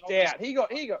knocked out. He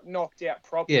got knocked out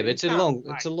properly. Yeah, but it's a He long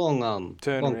can't long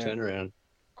Turnaround. turnaround.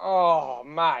 Oh,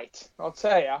 mate. I'll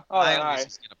tell you. I don't know.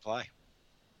 He's going to play.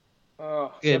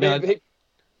 Oh, Yeah, so no, he-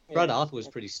 Brad Arthur was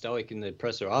pretty stoic in the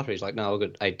presser after. He's like, "No, I've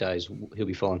got 8 days. He'll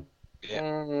be fine."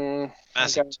 Yeah.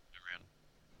 Massive okay.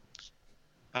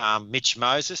 turnaround. Mitch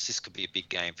Moses, this could be a big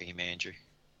game for him, Andrew.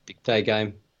 Day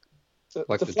game, It's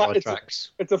like a the flat- dry it's a-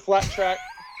 tracks. It's a flat track.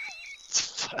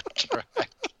 It's a flat track.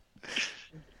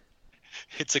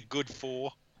 It's a good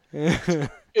 4.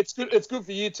 It's good. It's good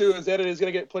for you too as editors.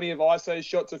 Going to get plenty of ISO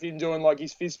shots of him doing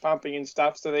his fist pumping and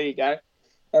stuff. So there you go.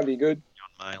 That'd be good.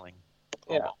 John Mailing.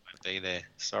 Yeah. I won't be there.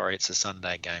 Sorry, it's a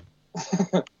Sunday game.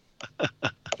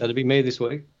 That'll be me this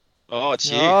week. Oh,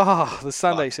 it's you. Oh, the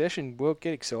Sunday session. Well,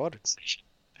 get excited.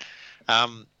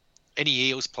 Any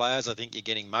Eels players, I think you're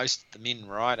getting most of them in,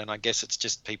 right? And I guess it's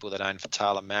just people that own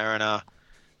Fatala Mariner,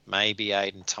 maybe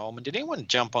Aiden Tolman. Did anyone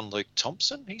jump on Luke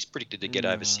Thompson? He's predicted to get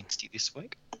over 60 this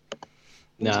week.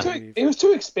 No, He was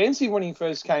too expensive when he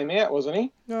first came out, wasn't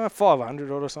he? No, 500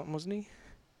 or something, wasn't he?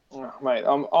 Oh, mate,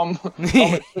 I'm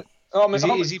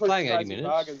Is he playing 80 minutes?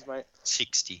 Bargains, mate.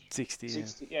 60. 60, yeah.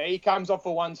 60. Yeah, he comes off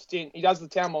for one stint. He does the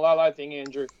Taumalolo thing,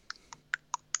 Andrew.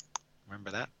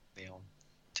 Remember that? The old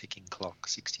ticking clock,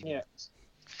 60 Yeah. minutes.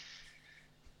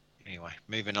 Anyway,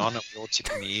 moving on. We're all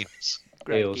tipping the Eels.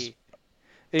 Great Eels. gear.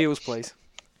 Eels, please.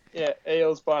 Yeah,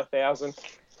 Eels by 1,000.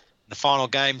 The final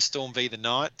game, Storm v the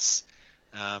Knights.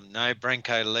 No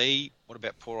Branko Lee. What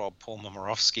about poor old Paul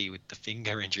Momorowski with the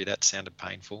finger injury? That sounded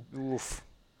painful. Oof.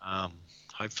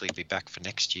 Hopefully he'll be back for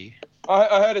next year.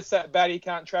 I heard it's that bad he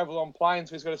can't travel on planes,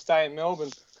 so he's got to stay in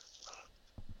Melbourne.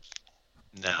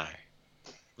 No.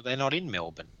 Well, they're not in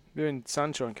Melbourne. They're in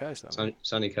Sunshine Coast, aren't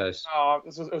Sunny Coast. Oh,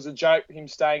 it was a joke, him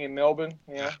staying in Melbourne.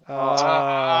 Yeah.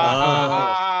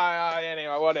 they?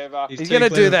 Anyway, whatever. He's going to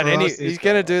do that He's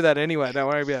going to do that anyway. Don't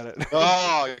worry about it.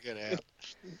 Oh, get out.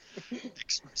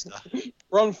 Extra stuff.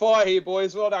 We're on fire here,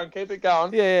 boys. Well done. Keep it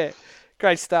going. Yeah,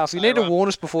 great stuff. You So, need to warn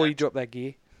us before you drop that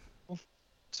gear.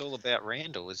 It's all about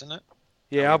Randall, isn't it?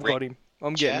 Yeah, I I've mean, got him.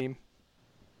 I'm Chat. getting him.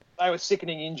 They were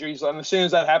sickening injuries, and as soon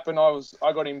as that happened,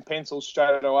 I got him penciled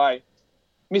straight away.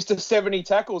 Mr. 70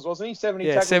 tackles, wasn't he? 70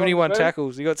 Yeah, tackles. 71 on the field.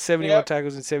 tackles. He got 71 Yep.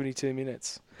 tackles in 72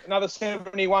 minutes. Another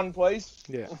 71, please.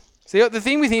 Yeah. See, the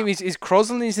thing with him is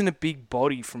Crosland isn't a big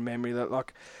body from memory. That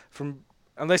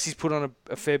unless he's put on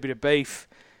a fair bit of beef,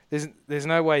 there's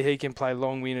no way he can play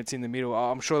long minutes in the middle.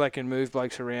 I'm sure they can move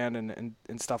blokes around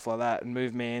and stuff like that, and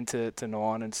move man to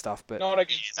 9 and stuff. But Not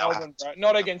against Melbourne, bro.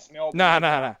 Not against Melbourne. no.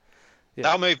 Yeah. Yeah.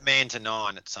 They'll move man to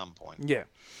 9 at some point. Yeah.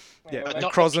 Yeah. But And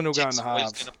not Crosland will go in Tex the Hoy's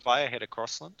halves. going to play ahead of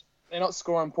Crossland. They're not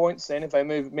scoring points then if they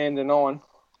move man to 9.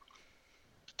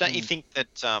 Don't you think that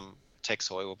Tex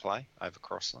Hoy will play over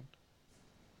Crossland?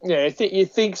 Yeah, you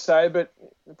think so, but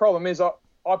the problem is I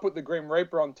put the Grim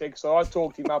Reaper on Tex, so I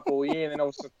talked him up all year, and then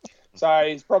also, so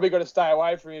he's probably got to stay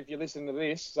away from him if you listen to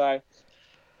this. So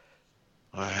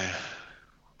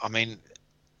I mean,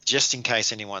 just in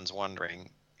case anyone's wondering,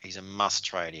 he's a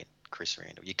must-trade in, Chris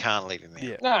Randall. You can't leave him out.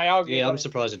 Yeah. no, I'll get I'm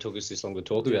surprised it took us this long to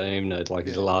talk about him, even though it's like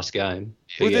his last game.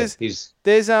 Well, But there's- he's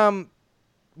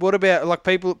What about like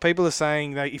people are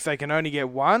saying that if they can only get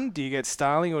one, do you get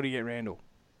Starling or do you get Randall?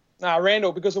 No,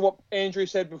 Randall, because of what Andrew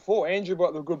said before. Andrew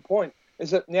brought the good point.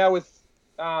 Is that now with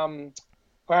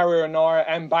Pereira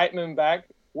and Bateman back,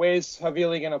 where's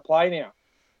Havili going to play now?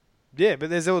 Yeah, but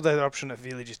there's all that option that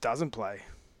Vili just doesn't play.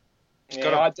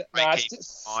 got a break even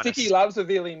Sticky minus. loves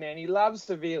Havili, man. He loves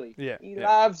Havili. Yeah, He yeah.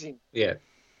 loves him. yeah.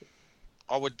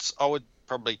 I would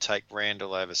probably take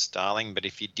Randall over Starling, but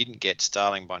if you didn't get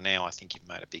Starling by now, I think you've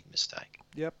made a big mistake.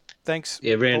 Yep. Thanks.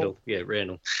 Yeah, Randall. Yeah,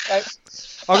 Randall. Hey,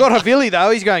 I got Havili though.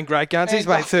 He's going great guns. He's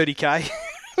made 30k.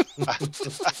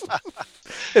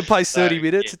 It plays 30 So,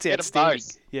 minutes. yeah, It's get 'em outstanding.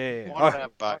 both. Yeah. Why not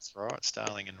have both, right?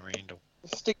 Starling and Randall.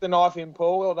 stick the knife in,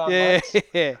 Paul. Well done, Yeah. mate.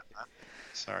 Yeah.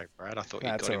 Sorry, Brad. I thought No,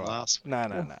 you it's got him all right. last.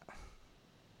 No.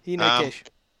 He Um, Nakesh.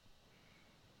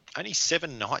 Only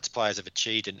 7 Knights players have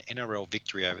achieved an NRL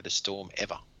victory over the Storm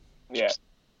ever. Yeah.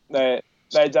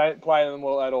 They don't play them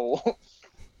well at all.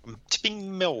 I'm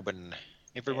tipping Melbourne.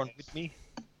 Everyone with me?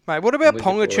 Mate, what about with you,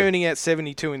 Ponga boy. churning out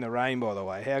 72 in the rain, by the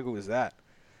way? How good was that?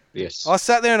 Yes. I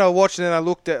sat there and I watched it and I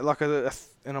looked at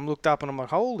and I'm looked up and I'm like,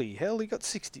 holy hell, he got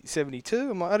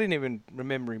 72. I'm like, I didn't even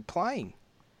remember him playing.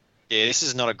 Yeah, this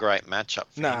is not a great matchup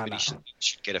for No, him, but no. he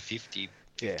should get a 50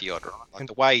 Yeah. odd, right? Like And-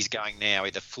 the way he's going now,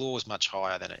 the floor's much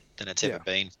higher than it's Yeah. ever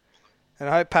been. And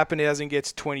I hope Pappenhausen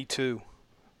gets 22.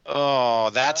 Oh,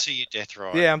 that's who you death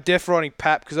ride. Yeah, I'm deaf riding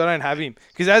Pap because I don't have him.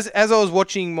 Because as I was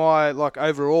watching my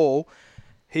overall,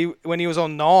 when he was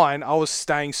on 9, I was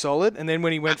staying solid, and then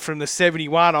when he went from the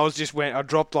 71, I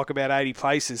dropped like about 80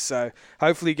 places. So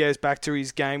hopefully he goes back to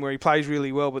his game where he plays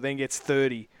really well, but then gets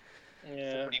 30.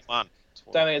 Yeah. 41.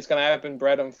 Don't think it's going to happen,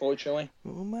 Brad, unfortunately.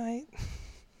 Oh mate,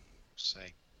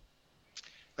 See.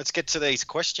 Let's get to these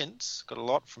questions. Got a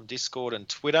lot from Discord and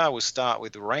Twitter. We'll start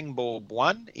with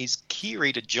Rangball1. Is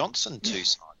Kiri to Johnson too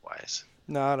sideways?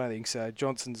 no, I don't think so.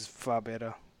 Johnson's far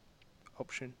better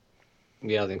option.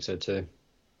 Yeah, I think so too.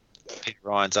 Peter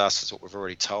Ryan's asked us what we've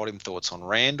already told him. Thoughts on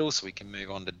Randall, so we can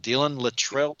move on to Dylan.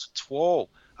 Latrell to Twal.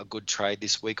 A good trade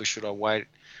this week, or should I wait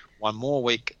one more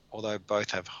week? Although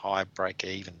both have high break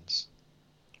evens.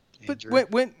 But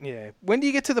Andrew? when do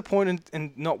you get to the point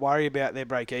and not worry about their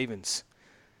break evens?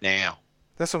 Now.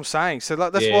 That's what I'm saying. So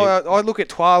that's Yeah. why I look at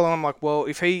Twal and I'm like, well,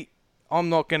 I'm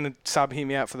not going to sub him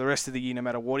out for the rest of the year no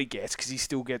matter what he gets because he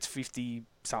still gets 50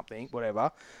 something,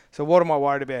 whatever. So what am I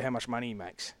worried about how much money he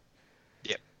makes?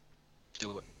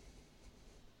 Do it.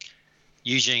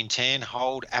 Eugene Tan,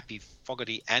 hold Appy,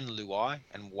 Fogarty and Luai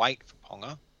and wait for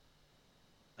Ponga.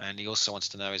 And he also wants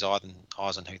to know, is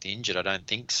Eisenhuth injured? I don't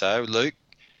think so. Luke,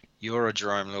 you're a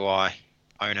Jerome Luai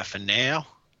owner for now.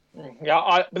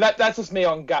 Yeah, but that's just me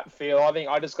on gut feel. I think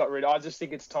I just got rid. I just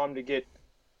think it's time to get.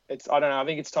 I don't know. I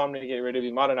think it's time to get rid of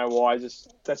him. I don't know why.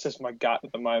 That's just my gut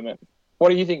at the moment. What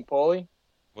do you think, Paulie?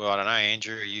 Well, I don't know,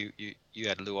 Andrew. You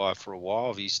had Luai for a while.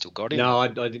 Have you still got him? No, I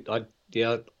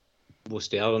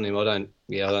lost out on him. I don't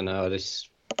know.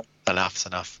 Enough's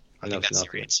enough. I think Enough's that's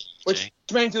enough, your answer, Which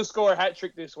Eugene. means he'll score a hat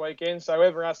trick this weekend. So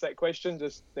whoever asked that question,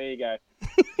 just there you go.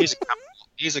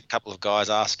 Here's a couple of guys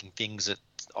asking things that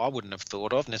I wouldn't have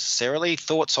thought of necessarily.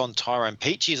 Thoughts on Tyrone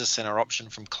Peachy as a centre option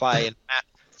from Clay and Matt.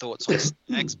 Thoughts on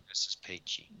Stags versus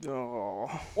Peachy. Oh,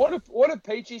 What did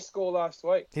Peachy score last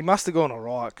week? he must have gone all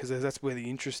right because that's where the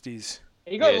interest is.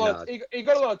 He got Yeah, a lot. He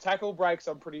got a lot of tackle breaks.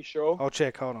 I'm pretty sure. I'll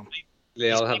check. Hold on.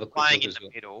 Yeah, I'll He's have been a quick playing look in as the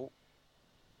well. middle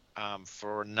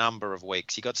for a number of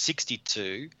weeks. He got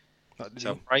 62, Did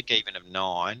so a he? break even of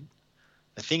 9.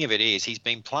 The thing of it is, he's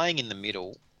been playing in the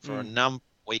middle for a number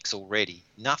of weeks already.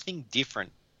 Nothing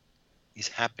different is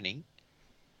happening,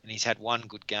 and he's had one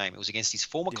good game. It was against his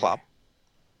former Yeah. club.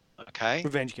 Okay,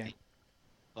 Revenge game.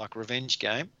 like revenge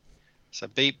game. So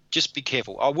just be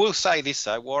careful. I will say this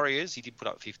though, Warriors, he did put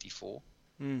up 54.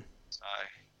 Mm. So,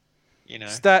 you know.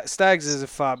 Stags is a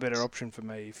far better option for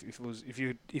me.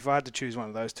 If I had to choose one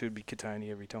of those two, it'd be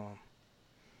Katoni every time.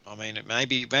 I mean,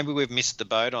 maybe we've missed the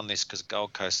boat on this because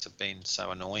Gold Coast have been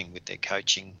so annoying with their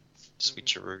coaching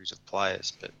switcheroos of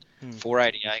players. But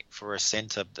 488 for a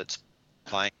centre that's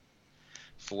playing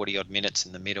 40-odd minutes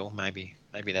in the middle, maybe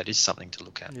that is something to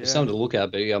look at. Yeah. It's something to look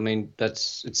at, but I mean,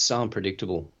 it's so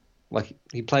unpredictable. Like,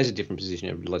 he plays a different position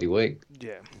every bloody week.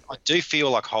 Yeah. I do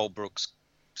feel like Holbrook's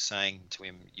saying to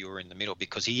him, you're in the middle,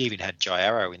 because he even had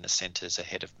Jairo in the centres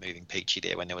ahead of moving Peachy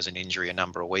there when there was an injury a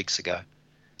number of weeks ago.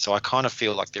 So I kind of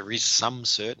feel like there is some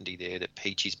certainty there that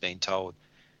Peachy's been told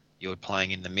you're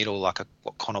playing in the middle, like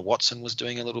what Connor Watson was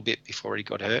doing a little bit before he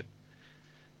got hurt.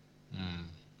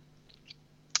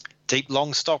 Deep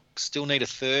long stock, still need a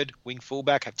third wing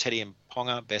fullback. Have Teddy and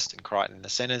Ponga, Best and Crichton in the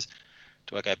centres.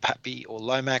 Do I go Pappy or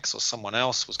Lomax or someone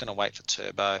else? Was going to wait for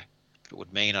Turbo. It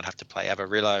would mean I'd have to play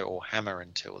Avarillo or Hammer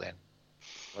until then.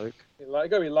 Luke? It's got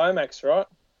to be Lomax, right?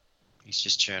 He's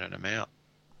just churning them out.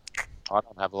 I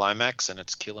don't have Lomax and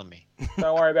it's killing me.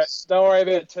 Don't worry about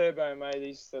Turbo,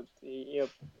 mate. Don't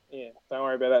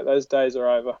worry about that. Those days are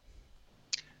over.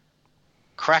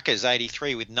 Crackers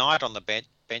 83 with Knight on the bench.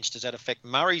 Does that affect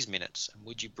Murray's minutes? And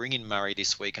would you bring in Murray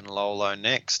this week and Lolo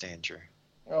next, Andrew?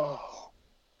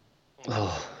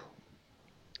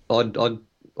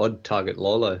 I'd target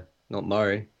Lolo, not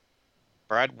Murray.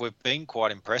 Brad, we've been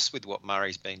quite impressed with what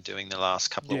Murray's been doing the last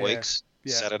couple of weeks.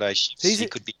 Yeah. Saturday shifts.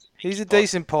 He's a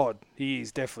decent pod. He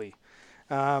is, definitely.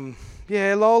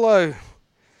 Lolo's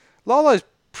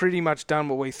pretty much done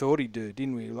what we thought he'd do,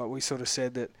 didn't we? Like, we sort of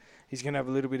said that he's going to have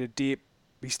a little bit of dip.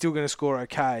 He's still going to score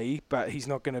okay, but he's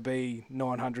not going to be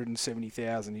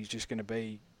 970,000. He's just going to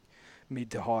be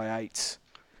mid to high eights.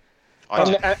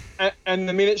 And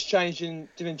the minutes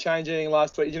didn't change anything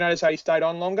last week. Did you notice how he stayed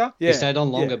on longer? Yeah. He stayed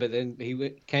on longer, but then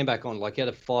he came back on. Like, he had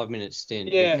a 5-minute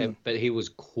stint. Yeah. But he was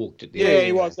cooked at the end. Yeah,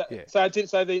 he was. So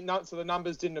the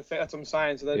numbers didn't affect. That's what I'm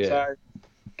saying. So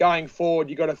going forward,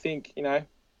 you got to think,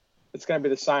 it's going to be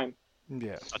the same.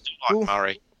 Yeah. I do like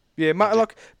Murray. Yeah, but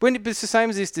it's the same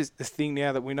as this thing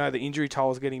now that we know the injury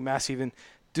toll is getting massive, and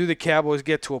do the Cowboys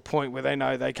get to a point where they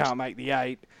know they can't make the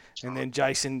 8, and then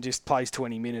Jason just plays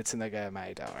 20 minutes and they go,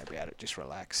 mate, don't worry about it, just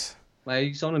relax. Mate,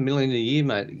 he's on $1 million a year,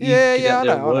 mate. I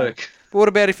know. But what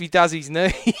about if he does his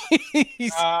knee?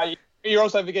 You're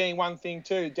also forgetting one thing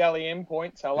too, Dally M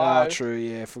points. Hello. True,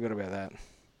 yeah, forgot about that.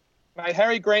 Mate,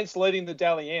 Harry Grant's leading the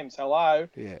Dally M's. Hello.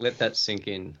 Yeah. Let that sink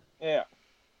in. Yeah.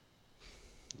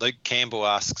 Luke Campbell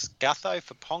asks, Gutho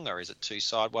for Ponga, is it 2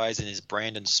 sideways, and is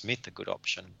Brandon Smith a good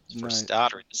option for a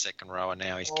starter in the second row? And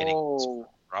now he's getting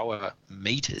rower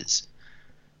meters.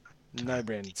 No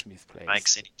Brandon Smith, please.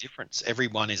 Makes any difference.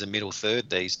 Everyone is a middle third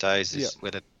these days,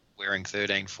 whether wearing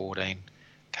 13, 14,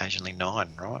 occasionally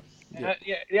 9, right?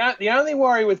 The only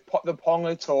worry with the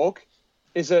Ponga talk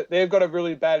is that they've got a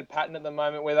really bad pattern at the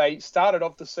moment where they started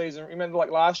off the season, remember like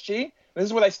last year? This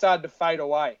is where they started to fade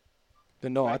away. The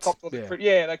Knights. They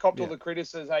copped all the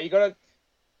criticisms. Hey, you got to,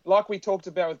 like we talked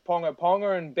about with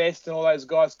Ponga and Best and all those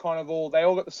guys, they all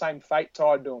got the same fate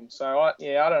tied to them. So I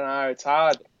don't know, it's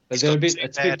hard. But it's a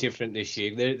bit different this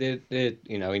year.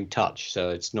 They're in touch, so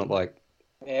it's not like.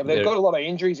 Yeah, but they've got a lot of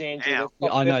injuries, Andrew.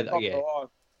 I know that.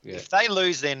 Yeah. If they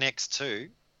lose their next 2.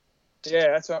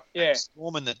 Yeah, that's right. Yeah.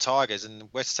 Storm and the Tigers, and the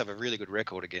Wests have a really good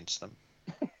record against them.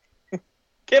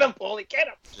 Get them, Paulie, get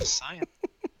them. Just saying.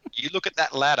 You look at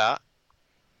that ladder.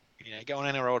 Go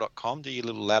on NRL.com, do your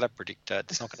little ladder predictor.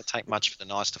 It's not going to take much for the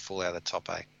Knights to fall out of the top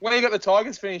 8. Where you got the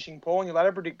Tigers finishing, Paul, in your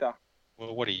ladder predictor?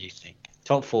 Well, what do you think?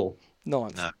 Top 4.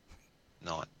 9th. No,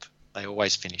 9th. They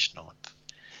always finish 9th.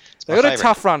 They got a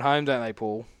tough run home, don't they,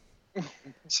 Paul?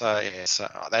 So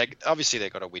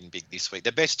they've got to win big this week.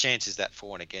 The best chance is that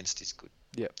 4 and against is good.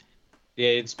 Yep. Yeah,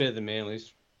 it's better than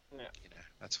Manly's. Yeah.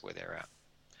 That's where they're at.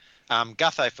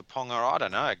 Gutho for Ponga, I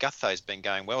don't know. Gutho's been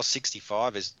going well.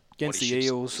 65 is against the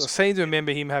Eels. I seem to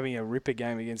remember him having a ripper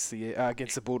game against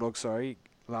the Bulldogs.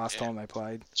 Last time they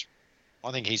played.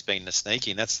 I think he's been the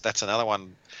sneaky, and that's another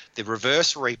one. The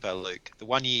reverse reaper, Luke. The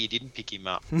one year you didn't pick him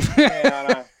up.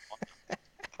 Yeah,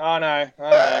 I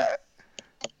know.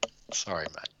 Sorry,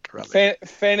 mate.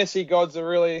 Fantasy gods are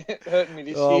really hurting me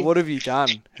this year. Oh, what have you done?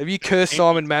 Have you cursed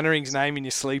Simon Mannering's name in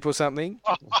your sleep or something?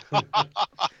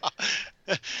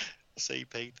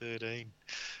 CP13.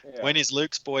 Yeah. When is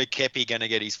Luke's boy Kepi going to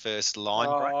get his first line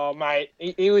break? Oh, mate,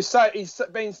 he was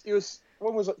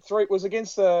when was it? 3 was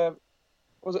against the.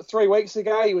 Was it 3 weeks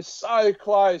ago? He was so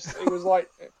close. He was like,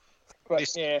 but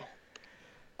yeah.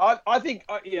 I think,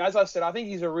 as I said, I think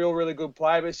he's a really good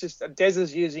player, but it's just Des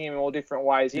is using him in all different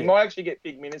ways. He Yeah. might actually get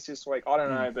big minutes this week. I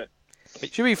don't know, but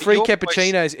Should be free your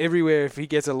cappuccinos everywhere if he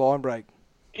gets a line break.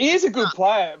 he is a good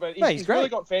player. But Mate, he's great. really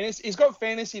got fantasy. He's got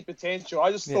fantasy potential.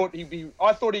 I just Yeah. thought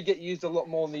I thought he'd get used a lot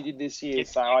more than he did this year.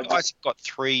 So I You guys just, have got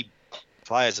 3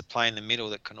 players that play in the middle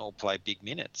that can all play big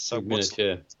minutes. So Big minutes, yeah.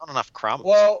 it's not enough crumbs.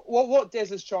 well, what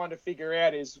Des is trying to figure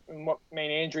out is, and what me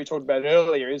and Andrew talked about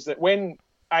earlier, is that when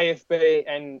AFB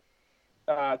and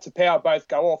Tapau both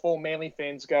go off, all Manly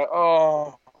fans go,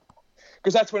 oh,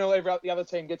 because that's when the other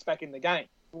team gets back in the game.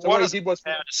 So what he did was,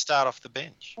 how to start off the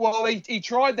bench? well, he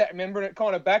tried that, remember, and it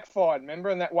kind of backfired, remember,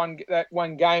 in that one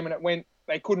game, and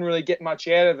they couldn't really get much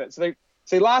out of it.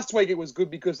 So last week it was good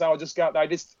because they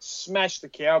just smashed the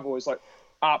Cowboys, like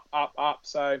up.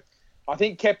 So I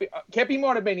think Kepi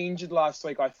might have been injured last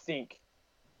week, I think.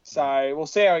 So we'll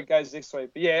see how it goes this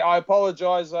week. But yeah, I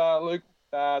apologise, Luke.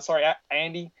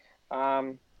 Andy.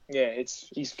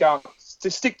 He's going.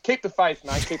 Just keep the faith,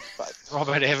 mate. Keep the faith.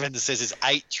 Robert Evans says is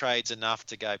 8 trades enough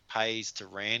to go Pays to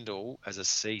Randall as a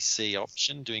CC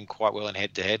option, doing quite well in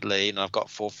head-to-head lead, and I've got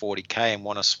 440k and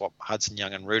want to swap Hudson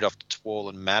Young and Rudolph to Twall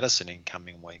and Madison in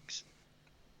coming weeks.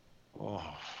 Oh,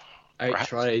 8 Right.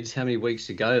 trades. How many weeks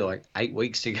to go? Like 8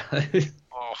 weeks to go.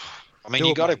 oh. I mean, Do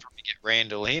you it, got to mate. probably get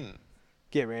Randall in.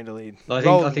 Get Randall in.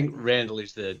 I think Randall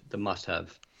is the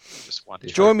must-have. Just one.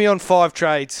 Join me on 5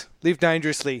 trades. Live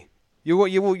dangerously.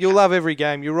 You'll love every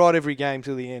game. You'll ride every game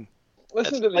till the end.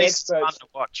 Listen It's to the fun experts. to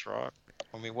watch, right?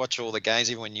 When we watch all the games,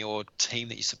 even when your team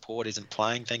that you support isn't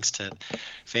playing, thanks to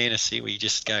fantasy, we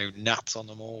just go nuts on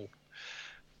them all.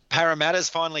 Parramatta's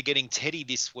finally getting Teddy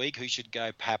this week. Who should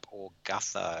go, Pap or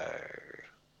Gutho?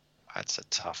 That's a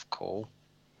tough call.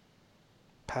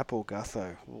 Pap or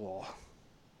Gutho? Oh.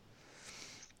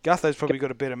 Gutho's probably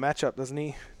got a better matchup, doesn't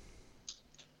he?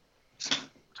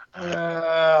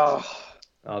 That's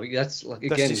like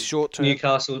That's again his short term.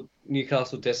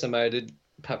 Newcastle decimated.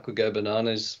 Pap could go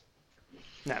bananas.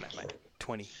 No, mate.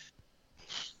 20.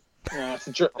 No,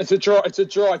 it's a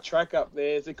dry track up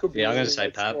there. It could be. Yeah, I'm gonna really say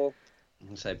good Pap. score. I'm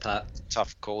gonna say Pap.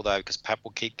 Tough call, though, because Pap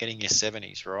will keep getting your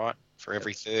 70s, right? For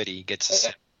every 30, he gets a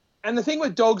 70. And the thing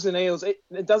with Dogs and Eels, it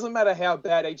doesn't matter how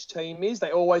bad each team is.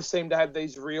 They always seem to have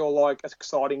these real,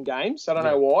 exciting games. I don't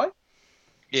know why.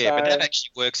 Yeah, but So- that actually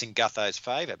works in Gutho's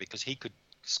favour because he could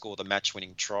score the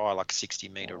match-winning try, like a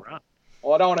 60-metre run.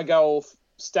 Well, I don't want to go all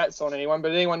stats on anyone,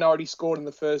 but anyone know what he scored in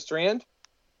the first round?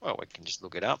 Well, we can just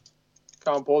look it up.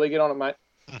 Come on, Paulie, get on it, mate.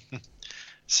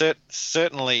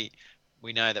 Certainly,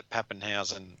 we know that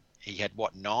Pappenhausen, he had,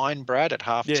 9, Brad, at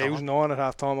half Yeah, time? it was 9 at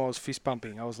half time. I was fist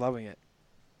pumping. I was loving it.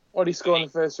 What did he score in the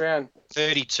first round?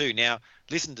 32. Now,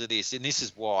 listen to this, and this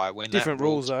is why when Different that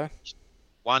rules, though.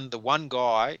 the one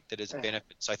guy that has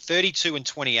benefited, so 32 and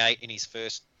 28 in his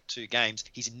first 2 games,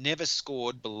 he's never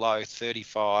scored below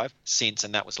 35 since,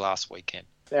 and that was last weekend.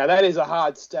 Now, that is a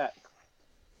hard stat.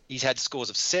 He's had scores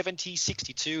of 70,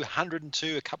 62,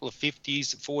 102, a couple of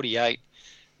 50s, 48.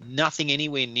 Nothing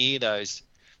anywhere near those.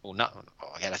 Well,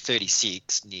 I had a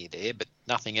 36 near there, but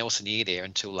nothing else near there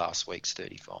until last week's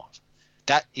 35.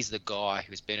 That is the guy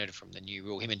who's benefited from the new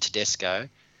rule. Him and Tedesco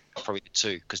are probably the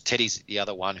two, because Teddy's the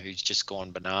other one who's just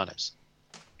gone bananas.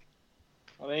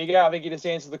 Well, there you go. I think you just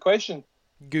answered the question.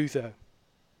 Gutho.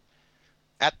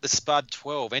 At the Spud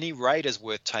 12, any Raiders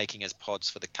worth taking as pods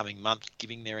for the coming month,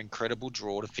 giving their incredible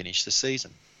draw to finish the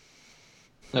season?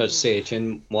 No,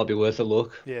 CHN might be worth a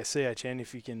look. Yeah, CHN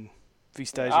if he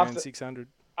stays After- around 600.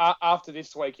 After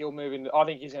this week, he'll move in. I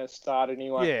think he's going to start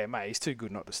anyway. Yeah, mate, he's too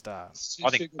good not to start. He's I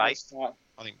think too good to Bate. start.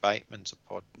 I think Bateman's a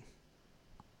pod.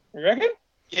 You reckon?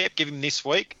 Yeah, give him this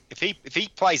week. If he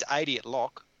plays 80 at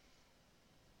lock,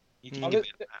 you can Mm. give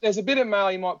him that. There's a bit of mail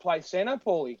he might play centre,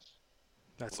 Paulie.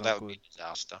 That's Well, that not would be good. a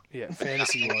disaster. Yeah,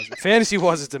 fantasy-wise.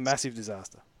 Fantasy-wise, it's a massive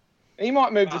disaster. He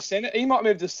might move to centre. He might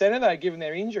move to centre though, given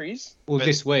their injuries. Well, But-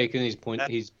 this week and his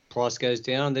price goes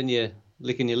down, then you're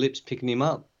licking your lips, picking him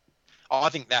up. I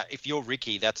think that if you're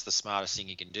Ricky, that's the smartest thing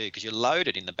you can do because you're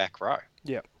loaded in the back row.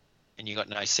 Yep. And you got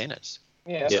no centres.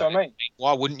 Yeah, that's Yeah. what I mean.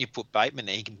 Why wouldn't you put Bateman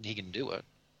there? He can do it.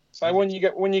 So when you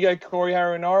go Corey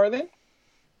Haranara then?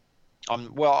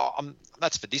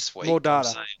 That's for this week. More I'm data.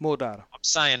 saying,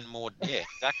 More data. yeah,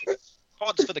 exactly.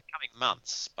 Pods for the coming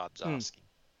months, Spud's Mm. asking.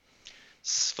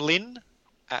 Flynn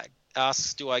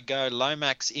asks, do I go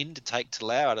Lomax in to take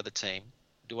Talau out of the team?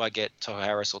 Do I get Tohu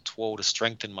Harris or Twall to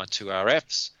strengthen my 2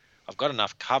 RFs? I've got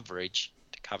enough coverage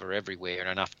to cover everywhere and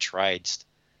enough trades.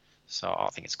 So I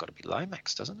think it's got to be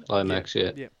Lomax, doesn't it? Lomax,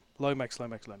 yeah. Yeah. Lomax.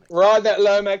 Ride that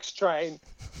Lomax train.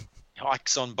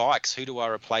 Hikes on bikes. Who do I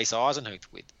replace Eisenhuth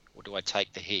with? Or do I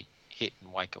take the hit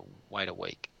and wait a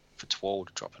week for Twall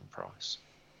to drop in price?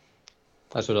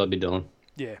 That's what I'd be doing.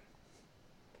 Yeah.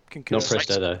 Concur. Not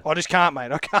Presto, though. I just can't,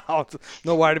 mate. I can't. I'm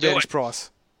not worried Do about his it.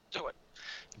 price. Do it.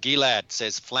 Gilad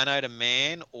says Flano to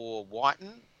Man or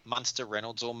Whiten, Munster,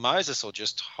 Reynolds or Moses, or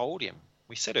just hold him.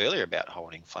 We said earlier about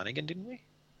holding Flanagan, didn't we?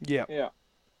 Yeah. Yeah.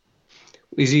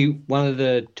 Is he one of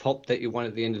the top that you want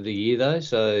at the end of the year, though?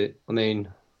 So, I mean,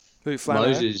 Who, Flano?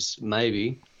 Moses,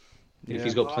 maybe. If Yeah.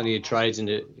 he's got plenty of trades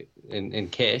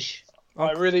and cash.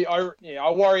 I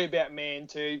worry about Man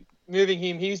too. Moving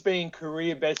him, he's been in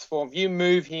career best form. If you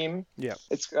move him, Yeah.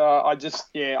 it's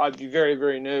I'd be very,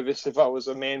 very nervous if I was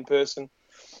a Man person.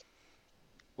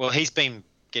 Well, he's been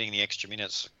getting the extra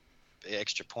minutes, the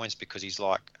extra points because he's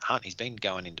like Hunt. He's been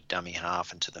going into dummy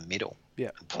half and to the middle.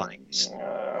 Yeah. And playing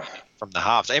Uh, from the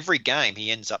halves. Every game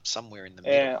he ends up somewhere in the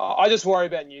middle. yeah, I just worry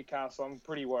about Newcastle. I'm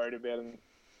pretty worried about him.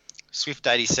 Swift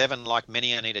 87, like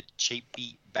many, I need a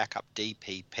cheapy backup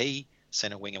DPP,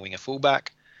 centre winger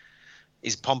fullback.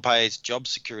 Is Pompey's job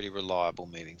security reliable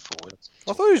moving forward?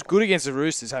 I thought he was good against the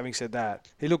Roosters, having said that.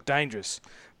 He looked dangerous.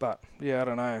 But, yeah, I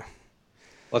don't know.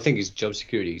 I think his job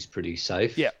security is pretty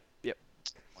safe. Yeah.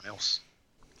 Someone else.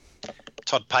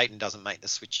 Todd Payton doesn't make the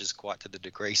switches quite to the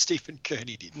degree Stephen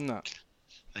Kearney did. No.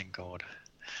 Thank God.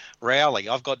 Rowley,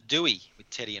 I've got Dewey with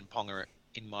Teddy and Ponga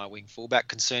in my wing fullback.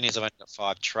 Concern is I've only got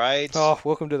 5 trades. Oh,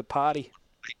 welcome to the party.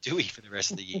 Play Dewey for the rest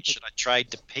of the year. Should I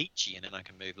trade to Peachy and then I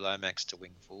can move Lomax to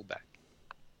wing fullback?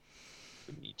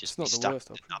 Wouldn't you just It's not be the stuck worst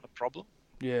with option. another problem?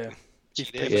 Yeah.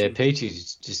 Peachy If there. Yeah,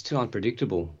 Peachy's just too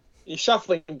unpredictable. You're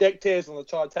shuffling deck chairs on the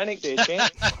Titanic there,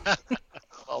 champ.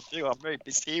 I'll move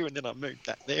this here and then I move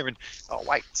that there and oh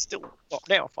wait, still not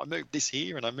now. If I move this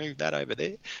here and I move that over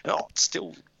there, oh, it's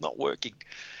still not working.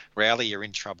 Rowley, you're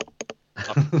in trouble.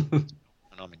 And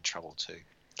I'm in trouble too.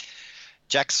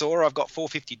 Jack Saw, I've got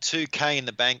 452k in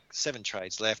the bank, 7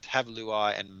 trades left. Have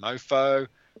Luai and Mofo.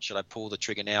 Should I pull the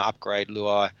trigger now, upgrade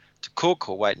Luai to Cook,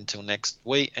 or wait until next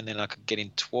week and then I could get in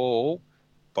Twall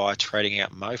by trading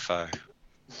out Mofo?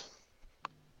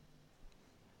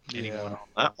 Anyone Yeah. on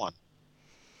that one?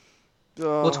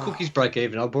 Oh, What's Cookie's break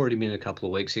even? I brought him in a couple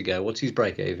of weeks ago. What's his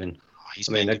break even? Oh, he's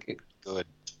I mean, been good.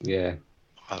 yeah.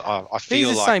 I He's feel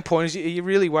the like same point. Are you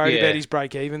really worried Yeah. about his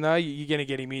break even, though? You're going to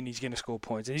get him in, he's going to score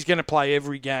points. And he's going to play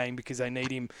every game because they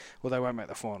need him or they won't make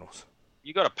the finals.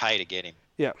 you got to pay to get him.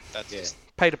 Yeah. That's Yeah. just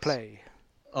Pay to play.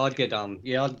 I'd get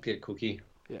Cookie.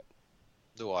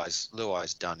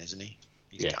 Luai's done, isn't he?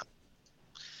 He's Yeah. done.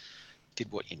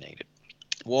 Did what you needed.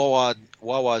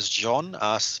 Wawa's John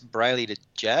asks Brayley to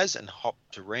Jazz and hop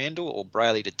to Randall, or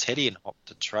Brayley to Teddy and hop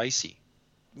to Tracy.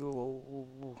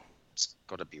 Ooh. It's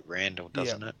got to be Randall,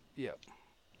 doesn't it? Yeah.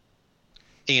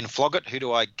 Ian Floggett, who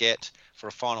do I get for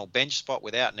a final bench spot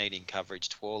without needing coverage,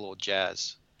 Twall or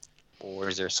Jazz? Or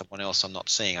is there someone else I'm not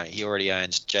seeing? He already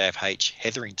owns JFH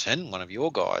Hetherington, one of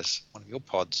your guys, one of your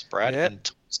pods, Brad, Yeah. and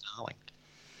Tom Starling.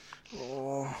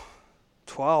 Oh,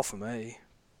 12 for me.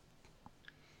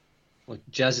 Well,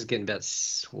 Jazz is getting about,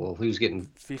 he was getting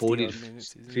 50 40 odd to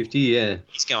minutes, isn't he? 50, yeah.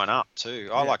 He's going up too.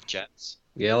 I Yeah. like Jazz.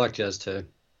 Yeah, I like Jazz too.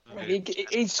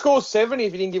 He scores 70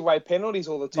 if he didn't give away penalties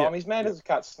all the time. Yeah. He's mad as a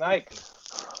cut snake.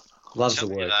 Loves the Tell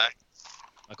you work.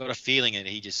 though, I got a feeling that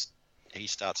he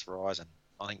starts rising.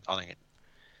 I think it.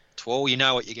 Twall, you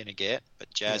know what you're going to get,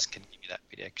 but Jazz can give you that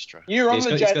bit extra. You're on He's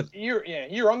the got- Jazz.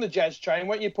 he's You're on the Jazz train,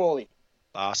 weren't you, Paulie?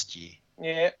 Last year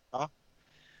Yeah.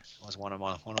 was one of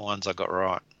the ones I got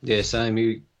right. Yeah, same.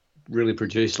 He really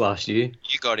produced last year.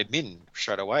 You got him in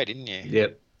straight away, didn't you?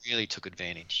 Yep. Really took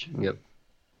advantage. Yep.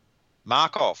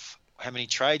 Markov, how many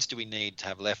trades do we need to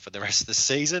have left for the rest of the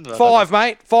season? 5,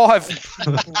 mate. 5.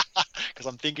 Because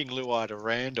I'm thinking Luai to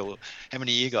Randall. How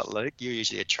many you got, Luke? You're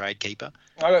usually a trade keeper.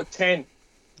 I got 10.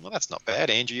 Well, that's not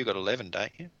bad. Andrew, you got 11,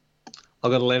 don't you? I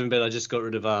got 11, but I just got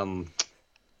rid of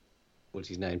what's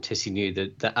his name, Tessie New,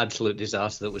 the absolute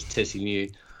disaster that was Tessie New,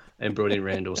 and brought in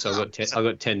Randall. So I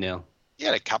got 10 now. You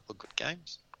had a couple of good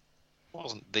games.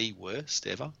 Wasn't the worst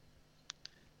ever.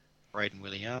 Braden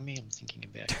Williami, I'm thinking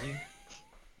about you.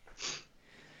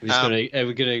 Are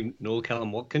we going to ignore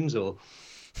Callum Watkins, or?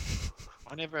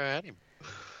 I never had him.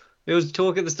 There was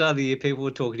talk at the start of the year. People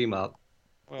were talking him up.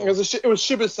 Well, It was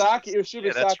Shibasaki. It was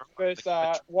Shibasaki that's right.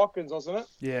 versus Watkins, wasn't it?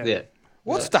 Yeah. Yeah.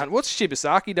 What's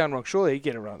Shibasaki done wrong? Surely he'd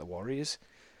get around the Warriors.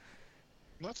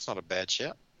 that's not a bad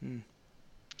shout. Hmm.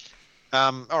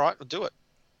 All right, we'll do it.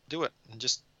 Do it. And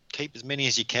just keep as many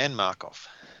as you can, Markov.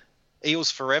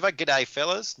 Eels forever. G'day,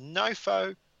 fellas.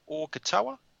 Nofo or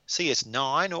Katoa?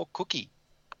 CS9 or Cookie?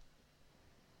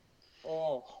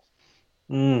 Oh.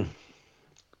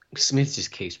 Smith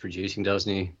just keeps producing,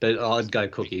 doesn't he? But I'd go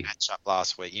Cookie Match up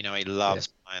last week. You know, he loves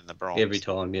playing the Bronx. every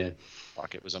time. Yeah.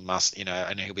 Like it was a must,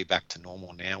 and he'll be back to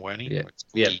normal now, won't he? Yeah. It's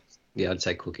Yeah. Cookie Yeah, I'd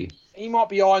say Cookie. He might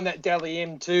be eyeing that Dally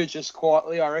M too, just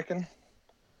quietly, I reckon.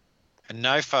 And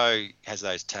Nofo has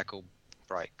those tackle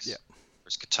breaks. Yeah.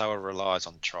 Whereas Katoa relies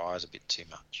on tries a bit too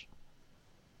much.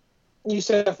 New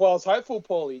South Wales hopeful,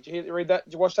 Paulie. Did you read that?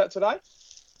 Did you watch that today?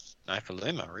 No for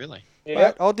Luma, really. Yeah.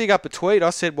 Mate, I'll dig up a tweet. I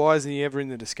said, why isn't he ever in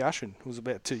the discussion? It was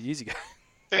about 2 years ago.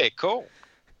 Very cool.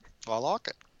 I like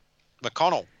it.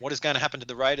 McConnell, what is going to happen to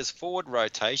the Raiders forward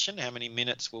rotation? How many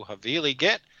minutes will Havili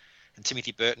get? And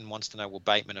Timothy Burton wants to know, will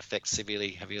Bateman affect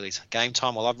severely Havili's game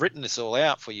time? Well, I've written this all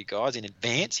out for you guys in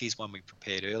advance. Here's one we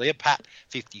prepared earlier. Pat,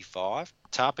 55.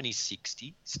 Tarpany,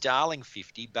 60. Starling,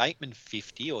 50. Bateman,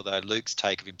 50, although Luke's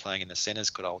take of him playing in the centres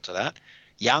could alter that.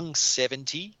 Young,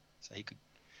 70. So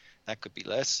that could be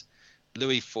less.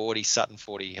 Louis, 40. Sutton,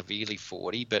 40. Havili,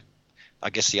 40. But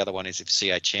I guess the other one is if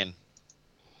CHN,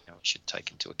 we should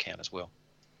take into account as well.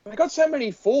 They've got so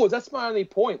many forwards. That's my only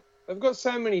point. They've got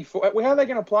so many forwards. How are they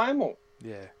going to play them all?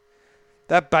 Yeah.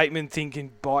 That Bateman thing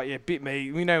can bite you. Bit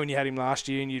me. We know when you had him last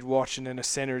year and you'd watch and then a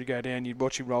centre would go down, you'd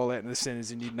watch him roll out in the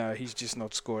centres and you'd know he's just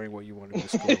not scoring what you want him to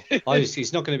score.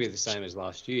 He's not going to be the same as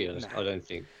last year, No. I don't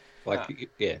think.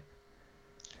 Yeah.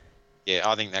 Yeah,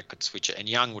 I think that could switch it. And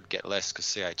Young would get less because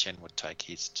CHN would take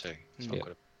his too. So I've got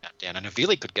to that down. And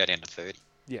Havili could go down to 30.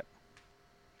 Yeah.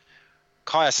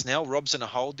 Kaya Snell, Robson a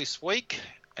hold this week.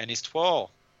 And is 12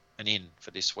 an in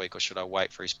for this week? Or should I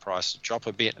wait for his price to drop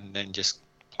a bit and then just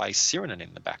play Sirinen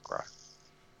in the back row?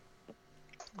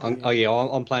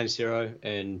 I'm playing Zero,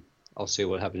 and I'll see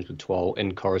what happens with 12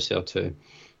 and Coruscant too.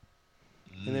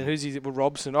 And then who's he with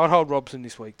Robson? I'd hold Robson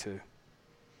this week too.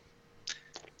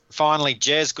 Finally,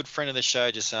 Jez, good friend of the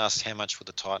show, just asked how much will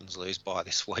the Titans lose by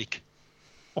this week?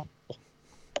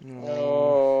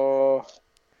 Oh,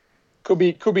 could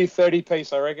be 30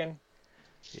 piece, I reckon.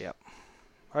 Yep.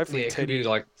 Hopefully, It could be Teddy,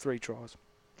 like 3 tries.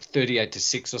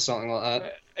 38-6 or something like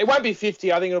that. It won't be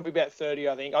 50. I think it'll be about 30.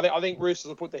 I think Roosters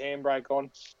will put the handbrake on.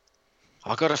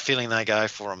 I got a feeling they go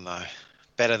for him though.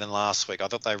 Better than last week. I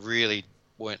thought they really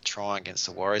weren't trying against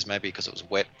the Warriors, maybe because it was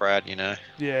wet, Brad. Yeah.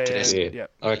 Yeah.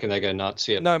 I reckon they go nuts.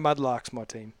 Yeah. No mudlarks, my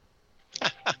team.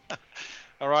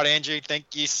 All right, Andrew.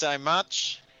 Thank you so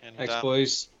much. And, Thanks,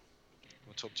 boys.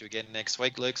 We'll talk to you again next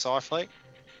week, Luke Seifleet.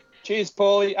 Cheers,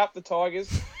 Paulie. Up the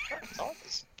Tigers.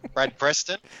 Brad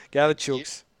Preston. Go the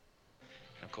Chooks.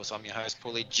 And of course, I'm your host,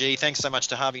 Paulie G. Thanks so much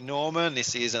to Harvey Norman.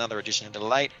 This is another edition of the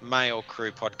Late Mail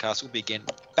Crew podcast. We'll be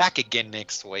back again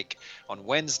next week on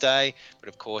Wednesday. But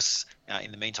of course,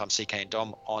 in the meantime, CK and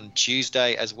Dom on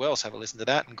Tuesday as well. So have a listen to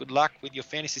that. And good luck with your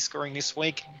fantasy scoring this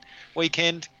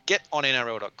weekend. Get on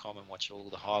NRL.com and watch all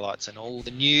the highlights and all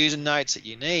the news and notes that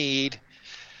you need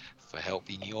for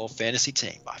helping your fantasy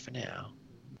team. Bye for now.